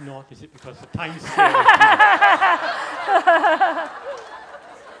 And if not, is it because the time scale is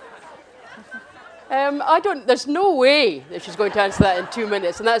I don't, there's no way that she's going to answer that in 2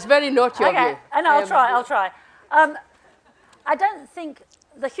 minutes, and that's very naughty of you. Okay, and I'll try. I don't think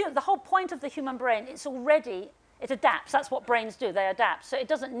the whole point of the human brain, it adapts. That's what brains do, they adapt. So it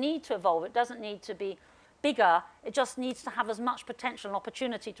doesn't need to evolve, it doesn't need to be bigger, it just needs to have as much potential and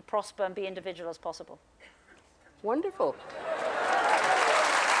opportunity to prosper and be individual as possible. Wonderful.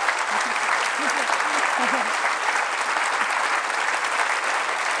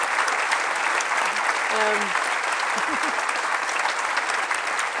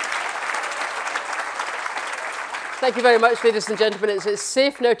 Thank you very much, ladies and gentlemen. It's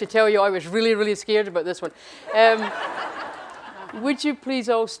safe now to tell you I was really, really scared about this one. Would you please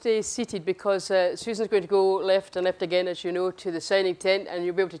all stay seated, because Susan's going to go left and left again, as you know, to the signing tent, and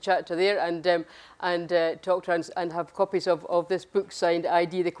you'll be able to chat to there and talk to her and have copies of this book signed,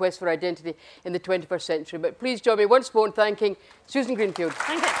 ID, The Quest for Identity in the 21st Century. But please join me once more in thanking Susan Greenfield.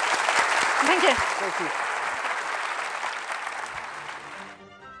 Thank you. Thank you. Thank you.